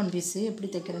 இந்த ஓப்பன் பீஸு எப்படி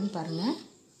தைக்கிறேன்னு பாருங்கள்.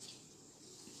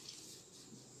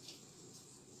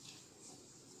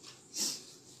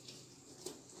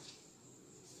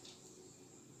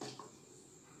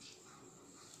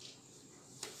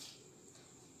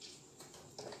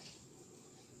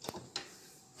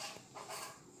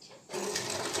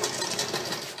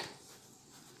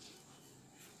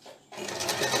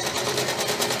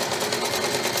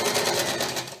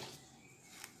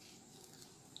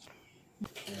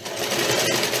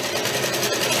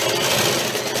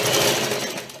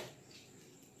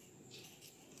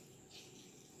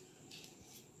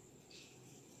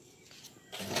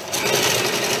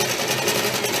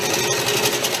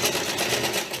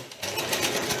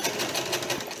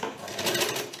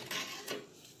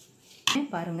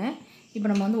 பாருங்கள் இப்போ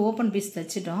நம்ம வந்து ஓப்பன் பீஸ்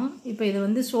தைச்சிட்டோம். இப்போ இதை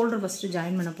வந்து ஷோல்டர் ஃபஸ்ட்டு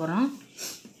ஜாயின் பண்ண போகிறோம்.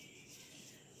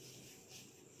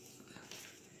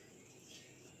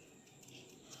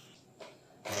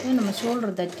 நம்ம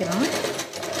ஷோல்டர் தைக்கிறோம்.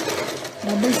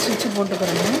 Double stitch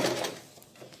போட்டுக்கிறோங்க.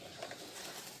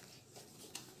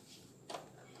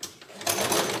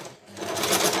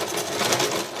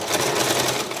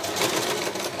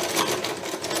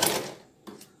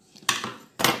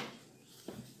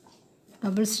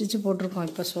 டபுள் ஸ்டிச்சு போட்டிருக்கோம்.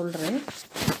 இப்போ ஷோல்டரு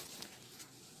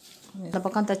இந்த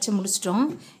பக்கம் தைச்சி முடிச்சிட்டோம்.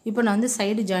 இப்போ நான் வந்து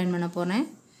சைடு ஜாயின் பண்ண போகிறேன்.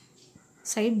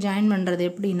 சைடு ஜாயின் பண்ணுறது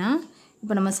எப்படின்னா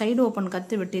இப்போ நம்ம சைடு ஓப்பன்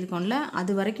கற்று வெட்டியிருக்கோம்ல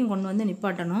அது வரைக்கும் கொண்டு வந்து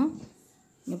நிப்பாட்டணும்.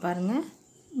 இங்கே பாருங்கள்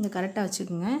இங்கே கரெக்டாக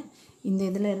வச்சுக்கோங்க. இந்த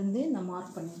இதில் இருந்து நான்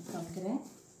மார்க் பண்ணி காமிக்கிறேன்.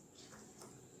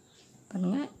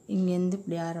 பாருங்கள் இங்கேருந்து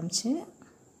இப்படி ஆரம்பித்து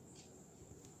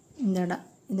இந்த இடம்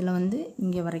இதில் வந்து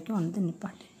இங்கே வரைக்கும் வந்து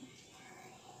நிப்பாட்டு.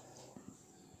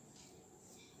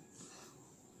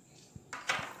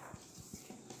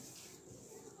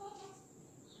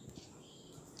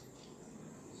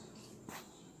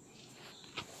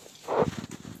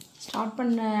 ஸ்டார்ட்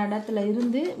பண்ண இடத்துல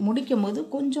இருந்து முடிக்கும் போது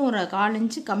கொஞ்சம் ஒரு 1/4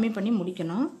 இன்ச்சு கம்மி பண்ணி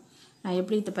முடிக்கணும். நான்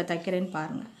எப்படி இப்போ தைக்கிறேன்னு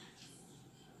பாருங்கள்.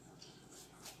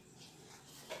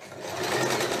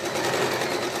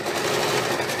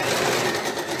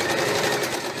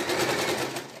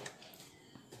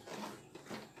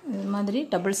 இது மாதிரி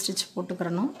டபுள் ஸ்டிச்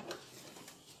போட்டுக்கிறணும்.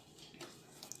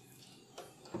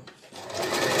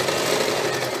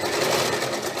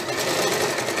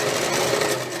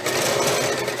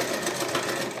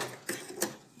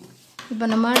 இப்போ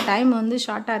நம்ம டைம் வந்து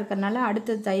ஷார்ட்டாக இருக்கிறனால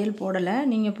அடுத்த தையல் போடலை.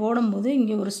 நீங்கள் போடும்போது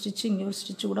இங்கே ஒரு ஸ்டிச்சு இங்கே ஒரு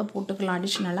ஸ்டிச்சு கூட போட்டுக்கலாம்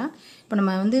அடிஷ்னலாக. இப்போ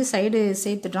நம்ம வந்து சைடு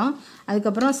சேர்த்துட்டோம்.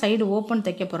 அதுக்கப்புறம் சைடு ஓப்பன்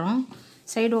தைக்க போகிறோம்.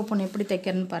 சைடு ஓப்பன் எப்படி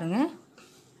தைக்கிறேன்னு பாருங்கள்.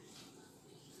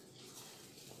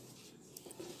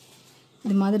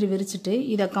 இது மாதிரி விரிச்சிட்டு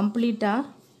இதை கம்ப்ளீட்டாக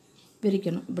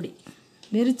விரிக்கணும். இப்படி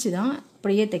விரித்து தான்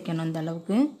இப்படியே தைக்கணும். அந்த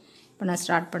அளவுக்கு இப்போ நான்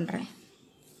ஸ்டார்ட் பண்ணுறேன்.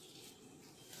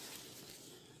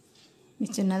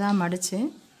 சின்னதாக மடித்து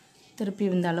திருப்பி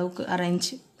இந்த அளவுக்கு 1/2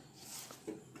 இன்ச்சு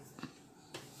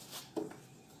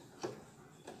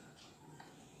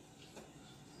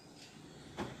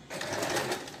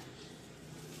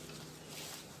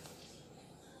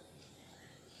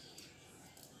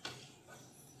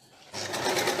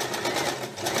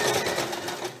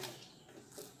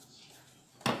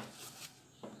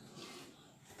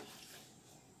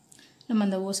நம்ம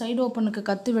அந்த சைடு ஓப்பனுக்கு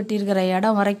கற்று வெட்டியிருக்கிற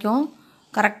இடம் வரைக்கும்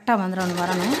கரெக்டாக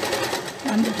வரணும்.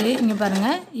 வந்துட்டு இங்கே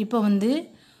பாருங்கள், இப்போ வந்து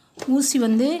ஊசி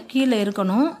வந்து கீழே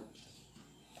இருக்கணும்,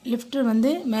 லிஃப்ட்டு வந்து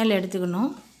மேலே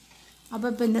எடுத்துக்கணும். அப்போ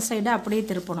இப்போ இந்த சைடை அப்படியே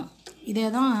திருப்பணும். இதே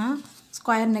தான்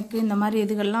ஸ்கொயர் நெக்கு இந்த மாதிரி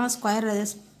இதுகள்லாம் ஸ்கொயர்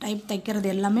டைப் தைக்கிறது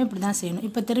எல்லாமே இப்படி தான் செய்யணும்.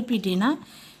 இப்போ திருப்பிட்டீங்கன்னா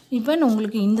இப்போ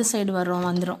உங்களுக்கு இந்த சைடு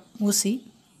வந்துடும் ஊசி.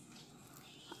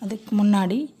 அதுக்கு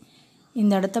முன்னாடி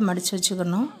இந்த இடத்த மடித்து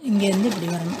வச்சுக்கணும். இங்கேருந்து இப்படி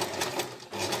வரணும்.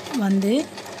 வந்து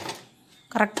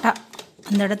கரெக்டாக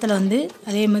அந்த இடத்துல வந்து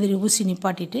அதே மாதிரி ஊசி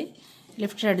நிப்பாட்டிட்டு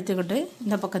லெஃப்ட்டில் எடுத்துக்கிட்டு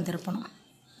இந்த பக்கம் திருப்பணும்.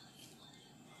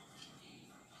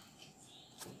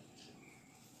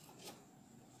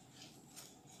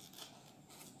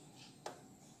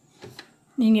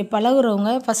 நீங்கள்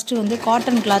பழகுறவங்க ஃபஸ்ட்டு வந்து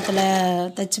காட்டன் கிளாத்தில்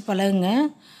தைச்சி பழகுங்க.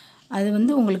 அது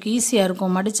வந்து உங்களுக்கு ஈஸியாக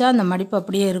இருக்கும். மடித்தா அந்த மடிப்பு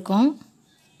அப்படியே இருக்கும்.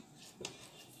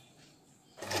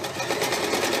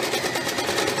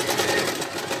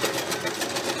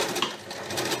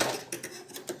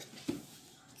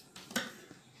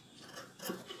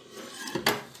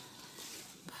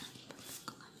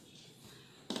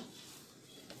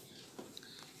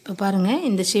 இப்போ பாருங்கள்,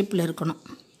 இந்த ஷேப்பில் இருக்கணும்.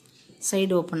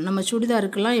 Side open. நம்ம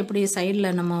சுடிதாருக்கெல்லாம் எப்படி சைடில்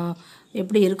நம்ம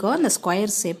எப்படி இருக்கோ அந்த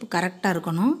ஸ்கொயர் ஷேப்பு கரெக்டாக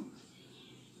இருக்கணும்.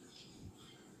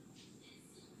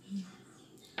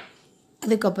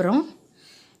 அதுக்கப்புறம்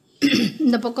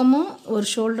இந்த பக்கமும் ஒரு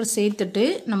ஷோல்டர் சேர்த்துட்டு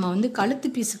நம்ம வந்து கழுத்து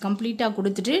பீஸ் கம்ப்ளீட்டாக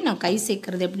கொடுத்துட்டு நான் கை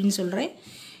சேர்க்குறது எப்படின்னு சொல்கிறேன்.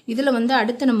 இதில் வந்து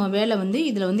அடுத்து நம்ம வேலை வந்து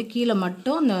இதில் வந்து கீழே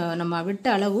மட்டும் இந்த நம்ம விட்ட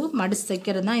அளவு மடிச்சு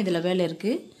தைக்கிறது தான் இதில் வேலை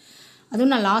இருக்குது.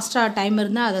 அதுவும் நான் லாஸ்ட்டாக டைம்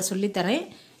இருந்தால் அதை சொல்லித்தரேன்.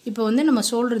 இப்போ வந்து நம்ம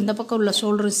ஷோல்டர் இந்த பக்கம் உள்ள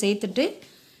ஷோல்டரும் சேர்த்துட்டு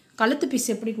கழுத்து பீஸ்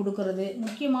எப்படி கொடுக்குறது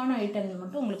முக்கியமான ஐட்டங்கள்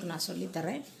மட்டும் உங்களுக்கு நான்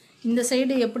சொல்லித்தரேன். இந்த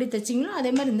சைடு எப்படி தைச்சிங்களோ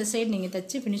அதே மாதிரி இந்த சைடு நீங்கள்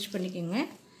தைச்சி ஃபினிஷ் பண்ணிக்கோங்க.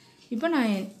 இப்போ நான்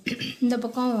இந்த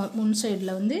பக்கம் முன்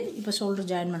சைடில் வந்து இப்போ ஷோல்டர்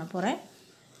ஜாயின் பண்ண போகிறேன்.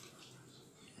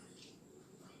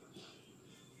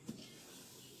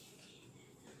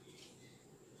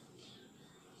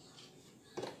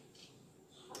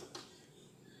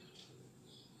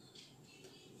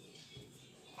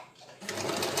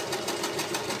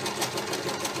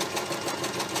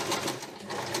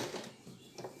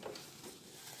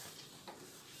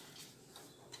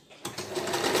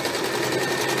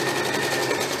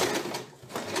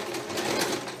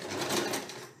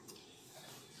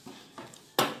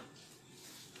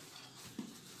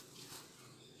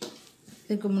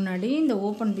 இதுக்கு முன்னாடி இந்த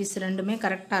ஓப்பன் பீஸ் ரெண்டுமே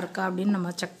கரெக்டாக இருக்கா அப்படின்னு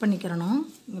நம்ம செக் பண்ணிக்கிறணும்.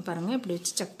 இங்கே பாருங்கள், இப்படி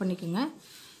வச்சு செக் பண்ணிக்கோங்க.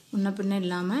 முன்ன பின்ன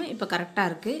இல்லாமல் இப்போ கரெக்டாக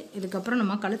இருக்குது. இதுக்கப்புறம்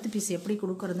நம்ம கழுத்து பீஸ் எப்படி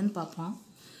கொடுக்குறதுன்னு பார்ப்போம்.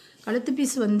 கழுத்து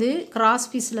பீஸ் வந்து கிராஸ்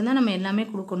பீஸில் தான் நம்ம எல்லாமே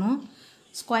கொடுக்கணும்.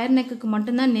 ஸ்கொயர் நெக்குக்கு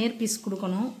மட்டும்தான் நேர் பீஸ்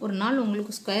கொடுக்கணும். ஒரு நாள்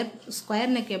உங்களுக்கு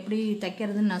ஸ்கொயர் நெக் எப்படி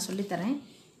தைக்கிறதுன்னு நான் சொல்லித்தரேன்.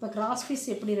 இப்போ கிராஸ் பீஸ்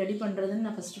எப்படி ரெடி பண்ணுறதுன்னு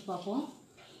நான் ஃபஸ்ட்டு பார்ப்போம்.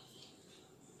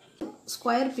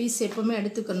 ஸ்கொயர் பீஸ் எப்போவுமே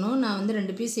எடுத்துக்கணும். நான் வந்து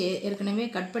 2 பீஸ் ஏற்கனவே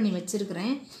கட் பண்ணி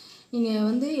வச்சுருக்கிறேன். நீங்கள்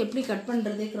வந்து எப்படி கட்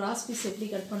பண்ணுறது, கிராஸ் பீஸ் எப்படி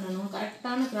கட் பண்ணணும்,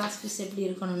 கரெக்டான கிராஸ் பீஸ் எப்படி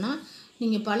இருக்கணும்னா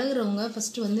நீங்கள் பழகுறவங்க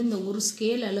ஃபஸ்ட்டு வந்து இந்த ஒரு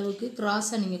ஸ்கேல் அளவுக்கு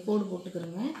கிராஸாக நீங்கள் கோடு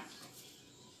போட்டுக்கிறங்க.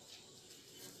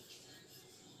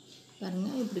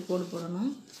 பாருங்கள், இப்படி கோடு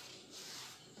போடணும்.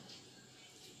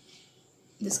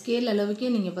 இந்த ஸ்கேல் அளவுக்கே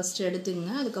நீங்கள் ஃபஸ்ட்டு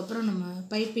எடுத்துக்கங்க. அதுக்கப்புறம் நம்ம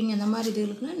பைப்பிங் அந்த மாதிரி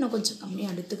இதுகளுக்குன்னா இன்னும் கொஞ்சம்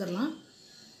கம்மியாக எடுத்துக்கலாம்.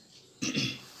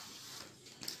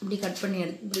 இப்படி கட் பண்ணி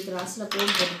இப்படி கிராஸில்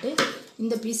கோடு போட்டுட்டு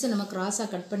இந்த பீஸை நம்ம கிராஸாக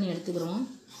கட் பண்ணி எடுத்துக்கிறோம்.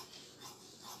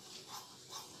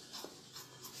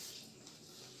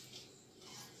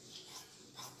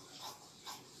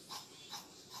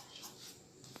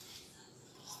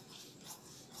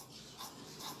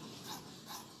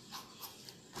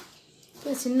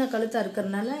 இப்போ சின்ன கழுத்தாக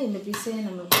இருக்கிறதுனால இந்த பீஸே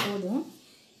நம்மளுக்கு போதும்.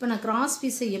 இப்போ நான் கிராஸ்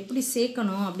பீஸை எப்படி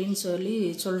சேர்க்கணும் அப்படின்னு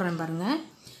சொல்கிறேன் பாருங்கள்.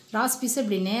 கிராஸ் பீஸை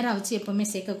இப்படி நேராக வச்சு எப்போவுமே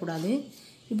சேர்க்கக்கூடாது.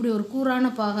 இப்படி ஒரு கூரான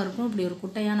பாகம் இருக்கும், இப்படி ஒரு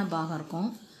குட்டையான பாகம் இருக்கும்.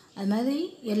 அது மாதிரி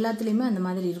எல்லாத்துலேயுமே அந்த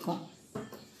மாதிரி இருக்கும்.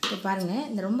 இப்போ பாருங்கள்,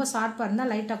 இந்த ரொம்ப ஷார்ப்பாக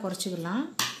இருந்தால் லைட்டாக குறைச்சிக்கலாம்.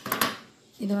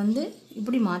 இதை வந்து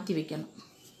இப்படி மாற்றி வைக்கணும்.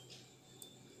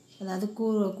 அதாவது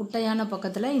குட்டையான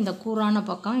பக்கத்தில் இந்த கூரான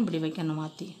பக்கம் இப்படி வைக்கணும்.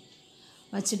 மாற்றி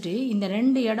வச்சுட்டு இந்த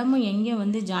 2 இடமும் எங்கே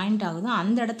வந்து ஜாயிண்ட் ஆகுதோ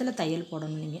அந்த இடத்துல தையல்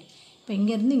போடணும். நீங்கள் இப்போ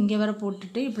இங்கேருந்து இங்கே வர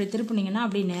போட்டுட்டு இப்படி திருப்பினீங்கன்னா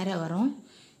அப்படி நேராக வரும்.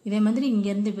 இதே மாதிரி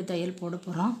இங்கேருந்து இப்போ தையல் போட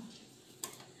போகிறோம்.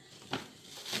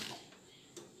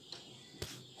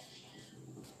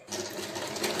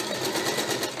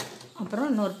 அப்புறம்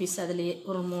இன்னொரு பீஸ் அதிலேயே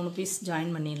ஒரு 3 பீஸ்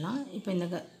ஜாயின் பண்ணிடலாம். இப்போ இந்த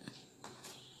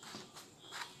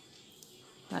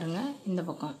பாருங்கள், இந்த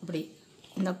பக்கம் இப்படி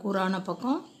இந்த கூரான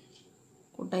பக்கம்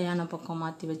குட்டையான பக்கம்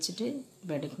மாற்றி வச்சுட்டு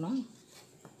இப்போ எடுக்கணும்.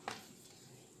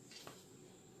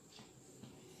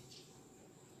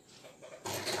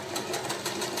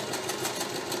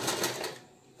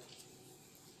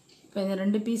 இப்போ இந்த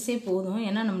 2 பீஸே போதும்.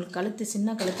 ஏன்னா நம்மளுக்கு கழுத்து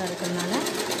சின்ன கழுத்தாக இருக்கிறதுனால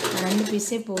 2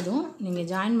 பீஸே போதும். நீங்கள்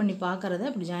ஜாயின் பண்ணி பார்க்குறத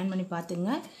இப்படி ஜாயின் பண்ணி பார்த்துங்க.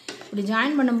 இப்படி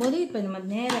ஜாயின் பண்ணும்போது இப்போ நம்ம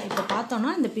நேராக இப்போ பார்த்தோன்னா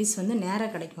இந்த பீஸ் வந்து நேராக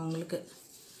கிடைக்கும் உங்களுக்கு.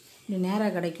 இப்படி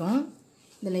நேராக கிடைக்கும்.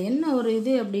 இதில் என்ன ஒரு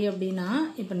இது அப்படின்னா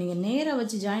இப்போ நீங்கள் நேராக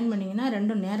வச்சு ஜாயின் பண்ணிங்கன்னா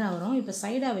ரெண்டும் நேராக வரும். இப்போ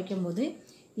சைடாக வைக்கும்போது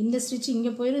இந்த ஸ்டிச்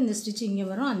இங்கே போயிடும், இந்த ஸ்டிச் இங்கே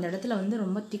வரும். அந்த இடத்துல வந்து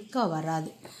ரொம்ப திக்காக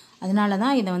வராது. அதனால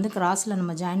தான் இதை வந்து கிராஸில்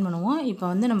நம்ம ஜாயின் பண்ணுவோம். இப்போ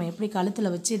வந்து நம்ம எப்படி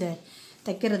கழுத்தில் வச்சு இதை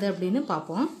தைக்கிறது அப்படின்னு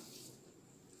பார்ப்போம்.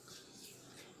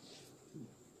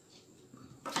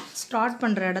 ஸ்டார்ட்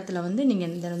பண்ணுற இடத்துல வந்து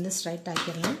நீங்கள் இதை வந்து ஸ்ட்ரைட்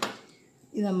ஆக்கிடலாம்.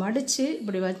 இதை மடித்து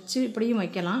இப்படி வச்சு இப்படியும்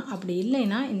வைக்கலாம். அப்படி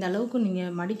இல்லைன்னா இந்த அளவுக்கு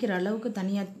நீங்கள் மடிக்கிற அளவுக்கு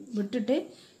தனியாக விட்டுட்டு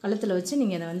கழுத்தில் வச்சு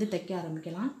நீங்கள் இதை வந்து தைக்க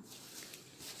ஆரம்பிக்கலாம்.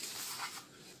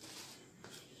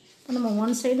 இப்போ நம்ம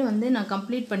ஒன் சைடு வந்து நான்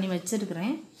கம்ப்ளீட் பண்ணி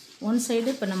வச்சுருக்கிறேன். ஒன் சைடு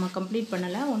இப்போ நம்ம கம்ப்ளீட்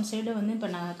பண்ணலை. ஒன் சைடு வந்து இப்போ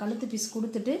நான் கழுத்து பீஸ்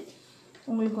கொடுத்துட்டு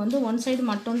உங்களுக்கு வந்து ஒன் சைடு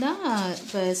மட்டும்தான்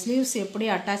இப்போ ஸ்லீவ்ஸ் எப்படி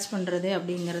அட்டாச் பண்ணுறது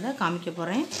அப்படிங்கிறத காமிக்க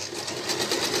போகிறேன்.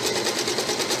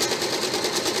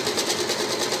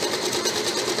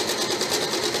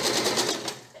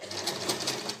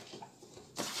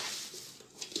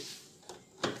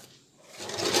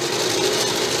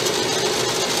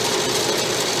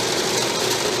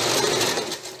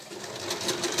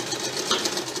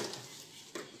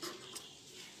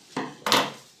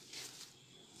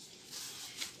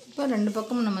 இப்போ 2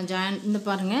 பக்கமும் நம்ம ஜாயின் இந்த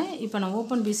பாருங்கள். இப்போ நான்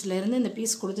ஓப்பன் பீஸ்லேருந்து இந்த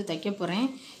பீஸ் கொடுத்து தைக்க போகிறேன்.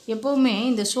 எப்போவுமே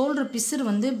இந்த ஷோல்டர் பிசுறு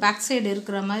வந்து பேக் சைடு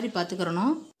இருக்கிற மாதிரி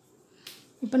பார்த்துக்கிறணும்.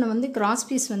 இப்போ நம்ம வந்து கிராஸ்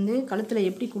பீஸ் வந்து கழுத்தில்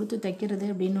எப்படி கொடுத்து தைக்கிறது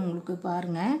அப்படின்னு உங்களுக்கு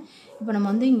பாருங்கள். இப்போ நம்ம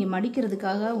வந்து இங்கே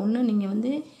மடிக்கிறதுக்காக ஒன்று நீங்கள்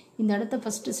வந்து இந்த இடத்த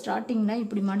ஃபஸ்ட்டு ஸ்டார்டிங்கில்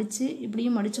இப்படி மடித்து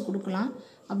இப்படியும் மடித்து கொடுக்கலாம்.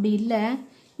 அப்படி இல்லை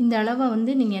இந்த அளவை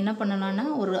வந்து நீங்கள் என்ன பண்ணலான்னா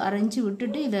ஒரு 1/2 இன்ச்சு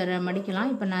விட்டுட்டு இதை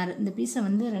மடிக்கலாம். இப்போ நான் இந்த பீஸை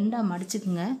வந்து 2ஆக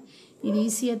மடிச்சுக்குங்க. இது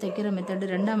ஈஸியாக தைக்கிற மெத்தடு.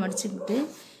 2ஆக மடிச்சுக்கிட்டு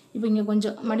இப்போ இங்கே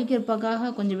கொஞ்சம் மடிக்கிறதுக்காக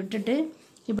கொஞ்சம் விட்டுட்டு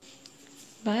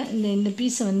இப்போ இந்த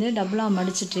பீஸை வந்து டபுளாக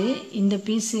மடிச்சுட்டு இந்த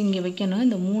பீஸு இங்கே வைக்கணும்.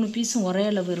 இந்த 3 பீஸும் ஒரே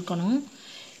அளவு இருக்கணும்.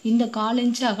 இந்த 1/4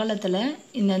 இன்ச்சு அகலத்தில்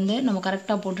இந்த நம்ம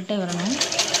கரெக்டாக போட்டுகிட்டே வரணும்.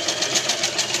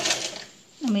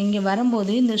 நம்ம இங்கே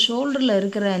வரும்போது இந்த ஷோல்டரில்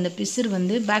இருக்கிற அந்த பிசுறு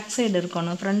வந்து பேக் சைடு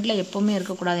இருக்கணும். ஃப்ரண்ட்டில் எப்போவுமே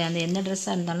இருக்கக்கூடாது. அந்த எந்த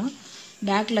ட்ரெஸ்ஸாக இருந்தாலும்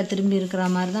பேக்கில் திரும்பி இருக்கிற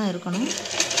மாதிரி தான் இருக்கணும்.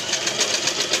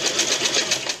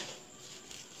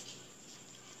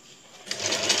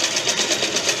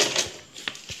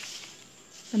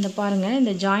 இந்த பாருங்கள்,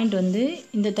 இந்த ஜாயிண்ட் வந்து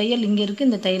இந்த தையல் இங்கே இருக்குது,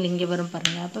 இந்த தையல் இங்கே வரும்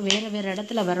பாருங்கள். அப்போ வேறு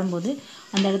இடத்துல வரும்போது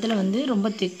அந்த இடத்துல வந்து ரொம்ப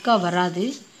திக்காக வராது.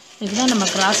 இதுதான் நம்ம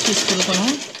கிராஸ் பீஸ்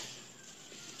கொடுக்கணும்.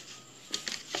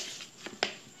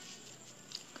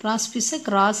 கிராஸ் பீஸை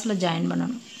கிராஸில் ஜாயின்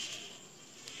பண்ணணும்.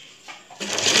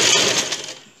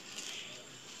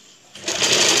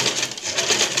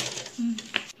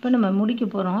 இப்போ நம்ம முடிக்க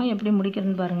போகிறோம். எப்படி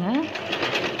முடிக்கிறதுன்னு பாருங்கள்.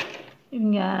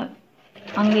 இங்கே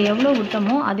அங்கே எவ்வளோ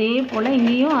விட்டோமோ அதே போல்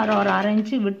இங்கேயும் ஒரு 1/2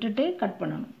 இன்ச்சு விட்டுட்டு கட்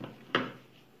பண்ணணும்.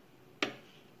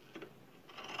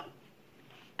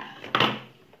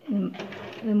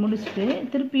 இது முடிச்சுட்டு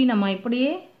திருப்பி நம்ம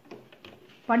இப்படியே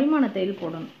படிமான தையல்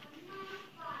போடணும்.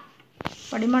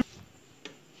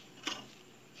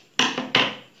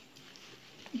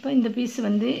 இப்போ இந்த பீஸ்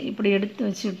வந்து இப்படி எடுத்து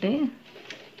வச்சுட்டு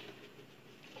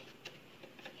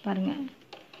பாருங்கள்,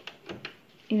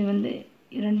 இது வந்து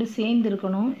 2 சேர்ந்து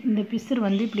இருக்கணும். இந்த பிசுறு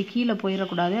வந்து இப்படி கீழே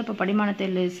போயிடக்கூடாது. அப்போ படிமான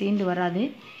தையல் சேர்ந்து வராது.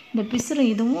 இந்த பிசுறு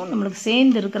இதுவும் நம்மளுக்கு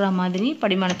சேர்ந்து இருக்கிற மாதிரி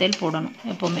படிமான தையல் போடணும்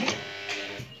எப்போவுமே.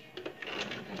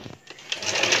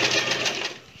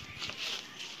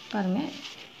 பாருங்கள்,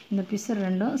 இந்த பிசுறு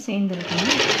 2ம் சேர்ந்து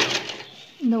இருக்கணும்.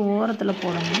 இந்த ஓரத்தில்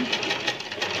போடணும்.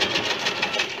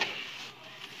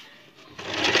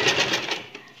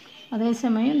 அதே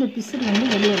சமயம் இந்த பிசுறு வந்து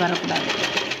வெளியே வரக்கூடாது.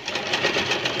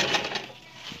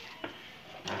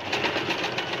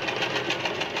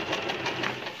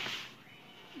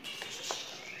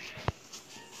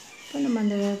 இப்போ நம்ம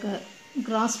அந்த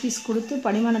கிராஸ் பீஸ் கொடுத்து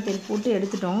படிமான தையல் போட்டு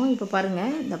எடுத்துட்டோம். இப்போ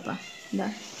பாருங்கள், இந்தப்பா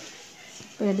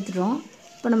இப்போ எடுத்துட்டோம்.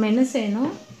 இப்போ நம்ம என்ன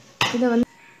செய்யணும், இதை வந்து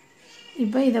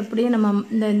இப்போ இதை அப்படியே நம்ம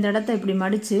இந்த இடத்த இப்படி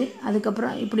மடித்து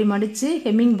அதுக்கப்புறம் இப்படி மடித்து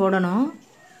ஹெம்மிங் போடணும்.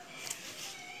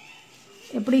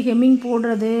 எப்படி ஹெம்மிங்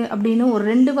போடுறது அப்படின்னு ஒரு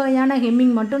 2 வகையான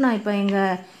ஹெம்மிங் மட்டும் நான் இப்போ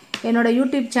என்னோடய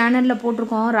யூடியூப் சேனலில்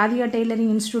போட்டிருக்கோம். ராதிகா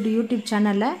டெய்லரிங் இன்ஸ்டியூட் யூடியூப்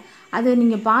சேனலில். அது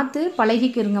நீங்கள் பார்த்து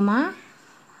பழகிக்கிறங்கம்மா.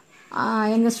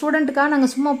 எங்கள் ஸ்டூடெண்ட்டுக்காக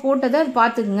நாங்கள் சும்மா போட்டதை அது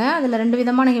பார்த்துக்குங்க. அதில் 2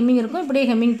 விதமான ஹெம்மிங் இருக்கும். இப்படியே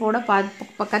ஹெம்மிங் போட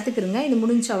கற்றுக்குறங்க. இது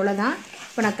முடிஞ்சு அவ்வளோதான்.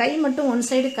 இப்போ நான் கை மட்டும் ஒன்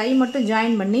சைடு கை மட்டும்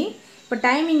ஜாயின் பண்ணி இப்போ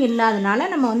டைமிங் இல்லாதனால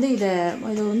நம்ம வந்து இதை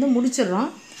வந்து முடிச்சிடுறோம்.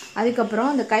 அதுக்கப்புறம்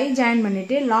அந்த கை ஜாயின்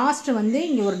பண்ணிவிட்டு லாஸ்ட்டு வந்து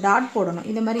இங்கே ஒரு டாட் போடணும்.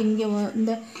 இந்த மாதிரி இங்கே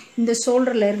இந்த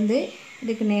ஷோல்டர்லேருந்து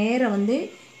இதுக்கு நேராக வந்து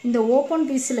இந்த ஓப்பன்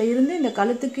பீஸில் இருந்து இந்த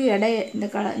கழுத்துக்கு இந்த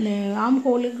ஆம்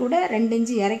ஹோலுக்கு கூட 2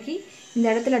 இன்ச்சு இறக்கி இந்த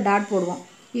இடத்துல டாட் போடுவோம்.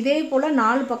 இதே போல்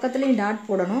 4 பக்கத்துலேயும் டாட்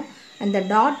போடணும். அந்த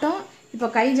டாட்டும் இப்போ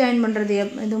கை ஜாயின் பண்ணுறது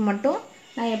இது மட்டும்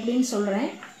நான் எப்படின்னு சொல்கிறேன்.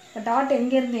 இப்போ டாட்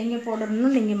எங்கேருந்து எங்கே போடணும்னு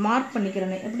நீங்கள் மார்க்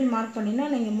பண்ணிக்கிறணும். எப்படி மார்க் பண்ணினா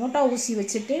நீங்கள் மோட்டா ஊசி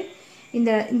வச்சுட்டு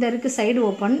இந்த இருக்குது சைடு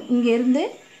ஓப்பன், இங்கேருந்து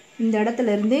இந்த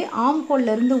இடத்துலேருந்து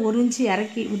ஆம்ஹோல்லேருந்து 1 இன்ச்சு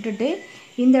இறக்கி விட்டுட்டு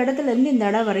இந்த இடத்துலேருந்து இந்த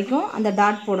இடம் வரைக்கும் அந்த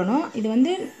டாட் போடணும். இது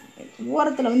வந்து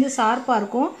ஓரத்தில் வந்து ஷார்ப்பாக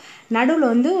இருக்கும்,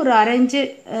 நடுவில் வந்து ஒரு 1/2 இன்ச்சு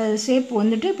ஷேப்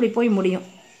வந்துட்டு இப்படி போய் முடியும்,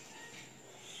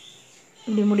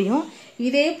 இப்படி முடியும்.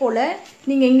 இதே போல்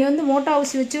நீங்கள் இங்கே வந்து மோட்டா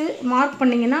ஊசி வச்சு மார்க்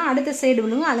பண்ணிங்கன்னா அடுத்த சைடு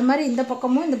விழுங்க. அது மாதிரி இந்த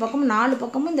பக்கமும் 4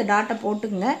 பக்கமும் இந்த டாட்டை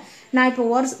போட்டுக்குங்க. நான் இப்போ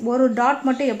ஒரு டாட்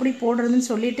மட்டும் எப்படி போடுறதுன்னு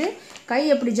சொல்லிவிட்டு கை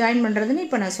எப்படி ஜாயின் பண்ணுறதுன்னு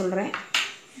இப்போ நான் சொல்கிறேன்.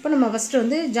 இப்போ நம்ம ஃபஸ்ட்டு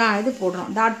வந்து இது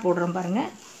போடுறோம், டாட் போடுறோம் பாருங்கள்.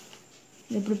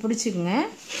 இப்படி பிடிச்சிக்குங்க.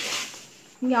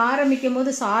 இங்கே ஆரம்பிக்கும்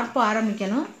போது ஷார்ப்பாக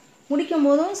ஆரம்பிக்கணும், முடிக்கும்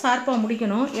போதும் ஷார்ப்பாக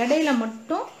முடிக்கணும். இடையில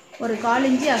மட்டும் ஒரு 1/4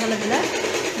 இன்ச்சு அகலத்தில்,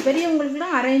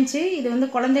 பெரியவங்களுக்குலாம் 1/2 இன்ச்சு, இது வந்து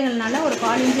குழந்தைகள்னால ஒரு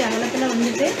 1/4 இன்ச்சு அகலத்தில்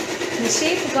வந்துட்டு இந்த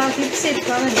ஷேப்புக்காக ஹிப்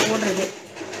ஷேப்புக்காக இது போடுறது,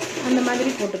 அந்த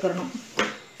மாதிரி போட்டுக்கிறணும்.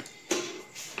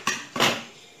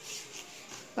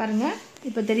 பாருங்கள்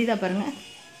இப்போ தெரியுதா பாருங்கள்.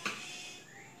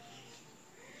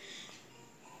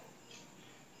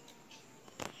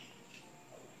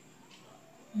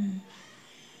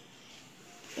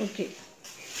 ஓகே,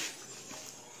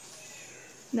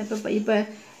 இப்போ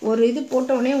ஒரு இது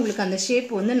போட்டவுடனே உங்களுக்கு அந்த ஷேப்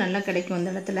வந்து நல்லா கிடைக்கும்.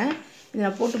 அந்த இடத்துல இதை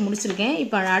நான் போட்டு முடிச்சிருக்கேன்.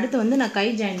 இப்போ அடுத்து வந்து நான் கை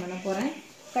ஜாயின் பண்ண போகிறேன்.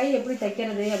 கை எப்படி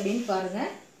தைக்கிறது அப்படின்னு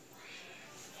பாருங்கள்.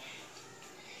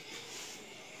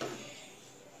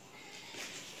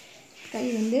 கை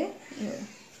வந்து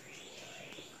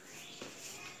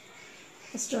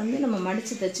ஃபஸ்ட்டு வந்து நம்ம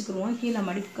மடித்து தைச்சிக்கிடுவோம். கீழே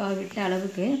மடிப்புக்காக விட்ட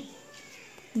அளவுக்கு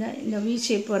இந்த வி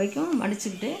ஷேப் வரைக்கும்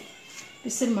மடிச்சுக்கிட்டு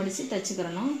பிசிறு மடித்து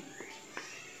தைச்சிக்கிறணும்.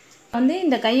 வந்து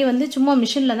இந்த கையை வந்து சும்மா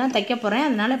மிஷினில் தான் தைக்க போகிறேன்,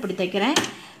 அதனால் இப்படி தைக்கிறேன்.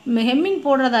 ஹெம்மிங்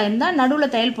போடுறதா இருந்தால்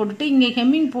நடுவில் தையல் போட்டுட்டு இங்கே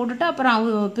ஹெம்மிங் போட்டுட்டு அப்புறம்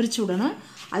பிரித்து விடணும்.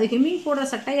 அது ஹெம்மிங் போடுற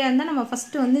சட்டையாக இருந்தால் நம்ம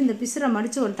ஃபஸ்ட்டு வந்து இந்த பிசிறை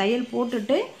மடித்து ஒரு தையல்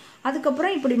போட்டுட்டு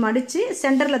அதுக்கப்புறம் இப்படி மடித்து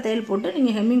சென்டரில் தையல் போட்டு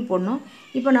நீங்கள் ஹெம்மிங் போடணும்.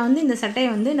 இப்போ நான் வந்து இந்த சட்டையை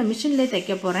வந்து இந்த மிஷின்லேயே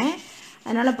தைக்க போகிறேன்,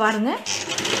 அதனால் பாருங்கள்.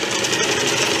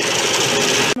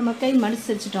 நம்ம கை மடித்து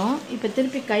வச்சுட்டோம். இப்போ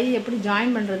திருப்பி கை எப்படி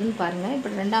ஜாயின் பண்ணுறதுன்னு பாருங்கள். இப்போ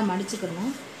 2ஆக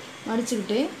மடிச்சுக்கணும்.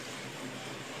 மடிச்சுக்கிட்டு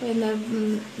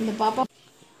இந்த பாப்பா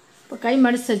இப்போ கை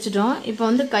மடித்து வச்சுட்டோம். இப்போ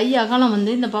வந்து கை அகலம்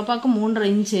வந்து இந்த பாப்பாவுக்கு 3.5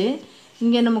 இன்ச்சு.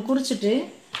 இங்கே நம்ம குறிச்சிட்டு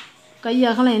கை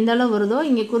அகலம் எந்த அளவு வருதோ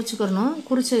இங்கே குறிச்சிக்கிறணும்.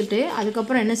 குறிச்சிக்கிட்டு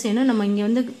அதுக்கப்புறம் என்ன செய்யணும், நம்ம இங்கே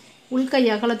வந்து உள்கை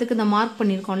அகலத்துக்கு இந்த மார்க்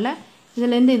பண்ணியிருக்கோம்ல,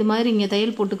 இதுலேருந்து இது மாதிரி இங்கே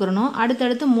தையல் போட்டுக்கிறணும்.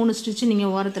 அடுத்தடுத்து 3 ஸ்டிச்சு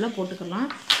நீங்கள் ஓரத்தில் போட்டுக்கலாம்.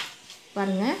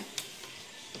 பாருங்கள்.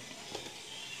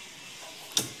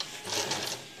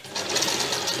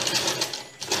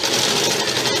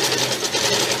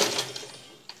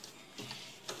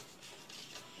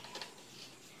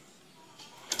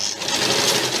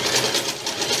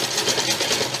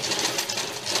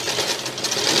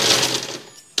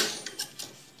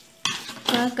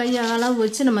 கை அளவு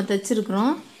வச்சு நம்ம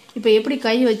தைச்சிருக்கிறோம். இப்போ எப்படி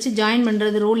கை வச்சு ஜாயின்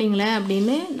பண்ணுறது ரோலிங்கில்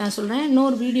அப்படின்னு நான் சொல்கிறேன்.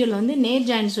 இன்னொரு வீடியோவில் வந்து நேர்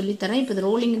ஜாயின் சொல்லித்தரேன். இப்போ இது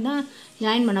ரோலிங் தான்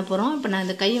ஜாயின் பண்ண போகிறோம். இப்போ நான்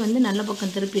இந்த கையை வந்து நல்ல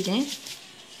பக்கம் திருப்பிட்டேன்.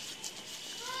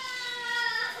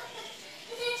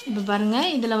 இப்போ பாருங்கள்,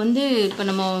 இதில் வந்து இப்போ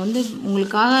நம்ம வந்து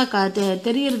உங்களுக்காக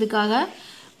தெரியறதுக்காக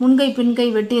முன்கை பின்கை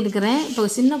வெட்டி இருக்கிறேன். இப்போ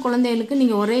சின்ன குழந்தைகளுக்கு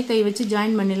நீங்கள் ஒரே கை வச்சு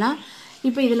ஜாயின் பண்ணிடலாம்.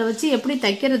 இப்போ இதில் வச்சு எப்படி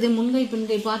தைக்கிறது, முன்கை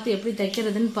பின்கை பார்த்து எப்படி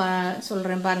தைக்கிறதுன்னு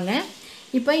சொல்கிறேன் பாருங்கள்.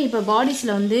 இப்போ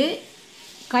பாடிஸில் வந்து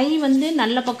கை வந்து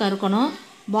நல்ல பக்கம் இருக்கணும்,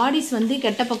 பாடிஸ் வந்து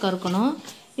கெட்ட பக்கம் இருக்கணும்.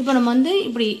 இப்போ நம்ம வந்து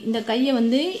இப்படி இந்த கையை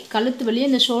வந்து கழுத்து வெளியே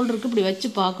இந்த ஷோல்டருக்கு இப்படி வச்சு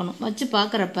பார்க்கணும். வச்சு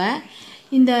பார்க்குறப்ப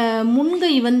இந்த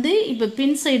முன்கை வந்து இப்போ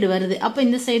பின் சைடு வருது, அப்போ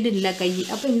இந்த சைடு இல்லை கை.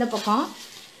 அப்போ இந்த பக்கம்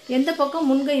எந்த பக்கம்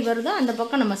முன்கை வருதோ அந்த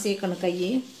பக்கம் நம்ம சேர்க்கணும் கை.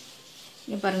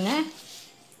 இங்கே பாருங்கள்.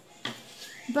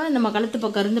 இப்போ நம்ம கழுத்து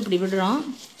பக்கம் இருந்து இப்படி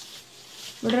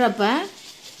விடுறப்ப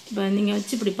இப்போ நீங்கள்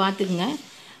வச்சு இப்படி பார்த்துக்குங்க.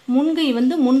 முன்கை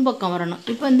வந்து முன்பக்கம் வரணும்.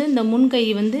 இப்போ வந்து இந்த முன்கை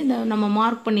வந்து இந்த நம்ம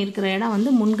மார்க் பண்ணியிருக்கிற இடம்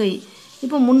வந்து முன்கை.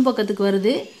 இப்போ முன்பக்கத்துக்கு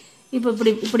வருது. இப்போ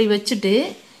இப்படி வச்சுட்டு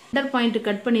சென்டர் பாயிண்ட்டு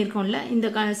கட் பண்ணியிருக்கோம்ல,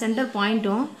 இந்த சென்டர்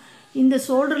பாயிண்ட்டும் இந்த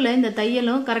ஷோல்டரில் இந்த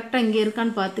தையலும் கரெக்டாக இங்கே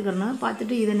இருக்கான்னு பார்த்துக்கிறணும்.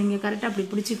 பார்த்துட்டு இதை நீங்கள் கரெக்டாக அப்படி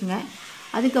பிடிச்சிக்குங்க.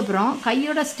 அதுக்கப்புறம்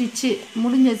கையோட ஸ்டிச்சு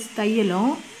முடிஞ்ச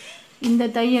தையலும்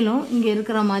இந்த தையலும் இங்கே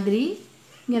இருக்கிற மாதிரி,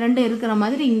 இங்கே 2 இருக்கிற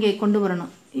மாதிரி இங்கே கொண்டு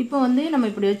வரணும். இப்போ வந்து நம்ம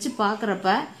இப்படி வச்சு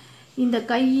பார்க்குறப்ப இந்த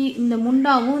கை இந்த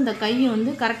முண்டாவும் இந்த கையும்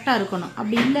வந்து கரெக்டாக இருக்கணும்.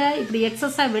 அப்படி இல்லை இப்படி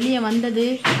எக்ஸஸாக வெளியே வந்தது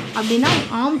அப்படின்னா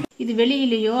இது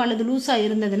வெளியிலையோ அல்லது லூஸாக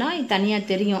இருந்ததுன்னா இது தனியாக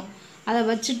தெரியும். அதை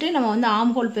வச்சுட்டு நம்ம வந்து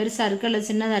ஹோல் பெருசாக இருக்குது இல்லை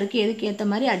சின்னதாக இருக்குது, எதுக்கு ஏற்ற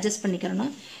மாதிரி அட்ஜஸ்ட்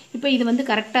பண்ணிக்கிறணும். இப்போ இது வந்து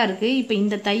கரெக்டாக இருக்குது. இப்போ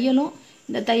இந்த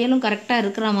தையலும் கரெக்டாக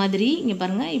இருக்கிற மாதிரி இங்கே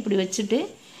பாருங்கள். இப்படி வச்சுட்டு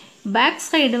பேக்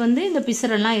சைடு வந்து இந்த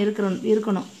பிசரெல்லாம்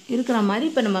இருக்கிற மாதிரி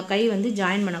இப்போ நம்ம கை வந்து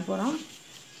ஜாயின் பண்ண போகிறோம்.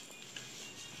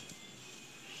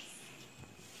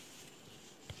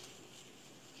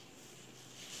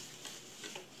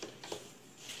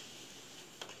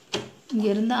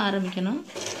 இங்கேருந்து ஆரம்பிக்கணும்,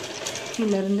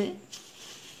 கீழேருந்து.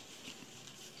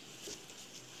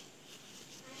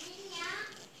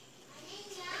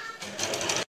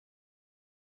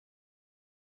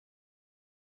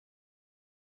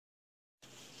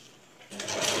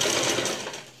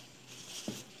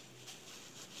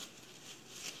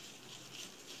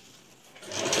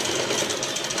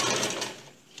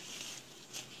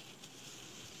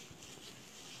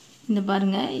 இந்த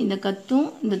பாருங்கள், இந்த கத்தும்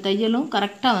இந்த தையலும்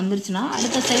கரெக்டாக வந்துருச்சுன்னா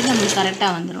அடுத்த சைடு நம்மளுக்கு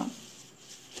கரெக்டாக வந்துடும்.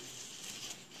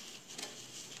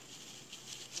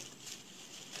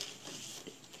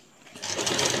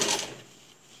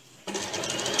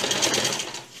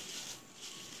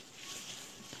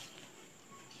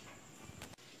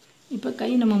 இப்போ கை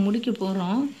நம்ம முடிக்க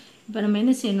போகிறோம். இப்போ நம்ம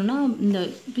என்ன செய்யணும்னா, இந்த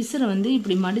பிசுரை வந்து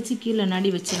இப்படி மடித்து கீழே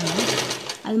நடி வச்சிடணும்.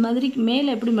 அது மாதிரி மேலே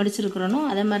எப்படி மடிச்சிருக்கிறோனோ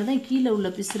அதே மாதிரி தான் கீழே உள்ள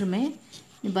பிசுருமே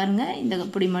பாருங்கள், இந்த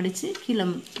இப்படி மடித்து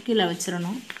கீழே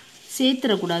வச்சிடணும்.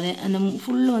 சேர்த்துடக்கூடாது. அந்த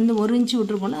ஃபுல் வந்து 1 இன்ச்சு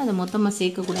விட்டுருப்போம்னா அதை மொத்தமாக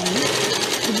சேர்க்கக்கூடாது.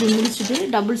 இப்படி முடிச்சுட்டு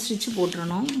டபுள் ஸ்டிச்சு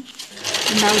போட்டுறணும்.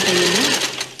 2வது தையல்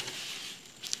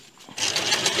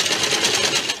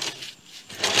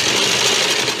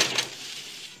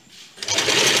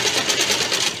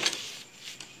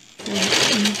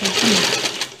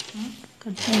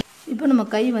இப்போ நம்ம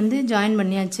கை வந்து ஜாயின்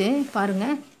பண்ணியாச்சு.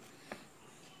 பாருங்கள்,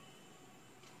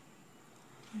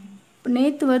 இப்போ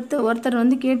நேற்று ஒருத்தர்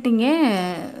வந்து கேட்டிங்க,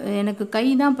 எனக்கு கை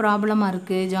தான் ப்ராப்ளமாக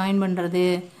இருக்குது ஜாயின் பண்ணுறது,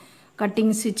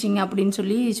 கட்டிங் ஸ்டிச்சிங் அப்படின்னு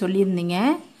சொல்லியிருந்தீங்க.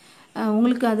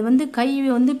 உங்களுக்கு அது வந்து கை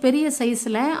வந்து பெரிய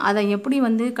சைஸில் அதை எப்படி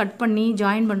வந்து கட் பண்ணி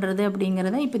ஜாயின் பண்ணுறது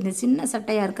அப்படிங்கிறத இப்போ இந்த சின்ன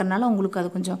சட்டையாக இருக்கிறனால உங்களுக்கு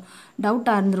அது கொஞ்சம்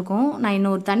டவுட்டாக இருந்திருக்கும். நான்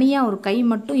இன்னும் தனியாக ஒரு கை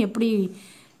மட்டும் எப்படி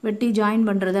வெட்டி ஜாயின்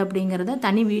பண்ணுறது அப்படிங்கிறத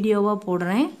தனி வீடியோவாக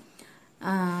போடுறேன்.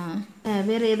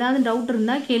 வேறு ஏதாவது டவுட்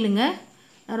இருந்தால் கேளுங்க.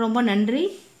 ரொம்ப நன்றி,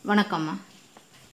 வணக்கம்மா.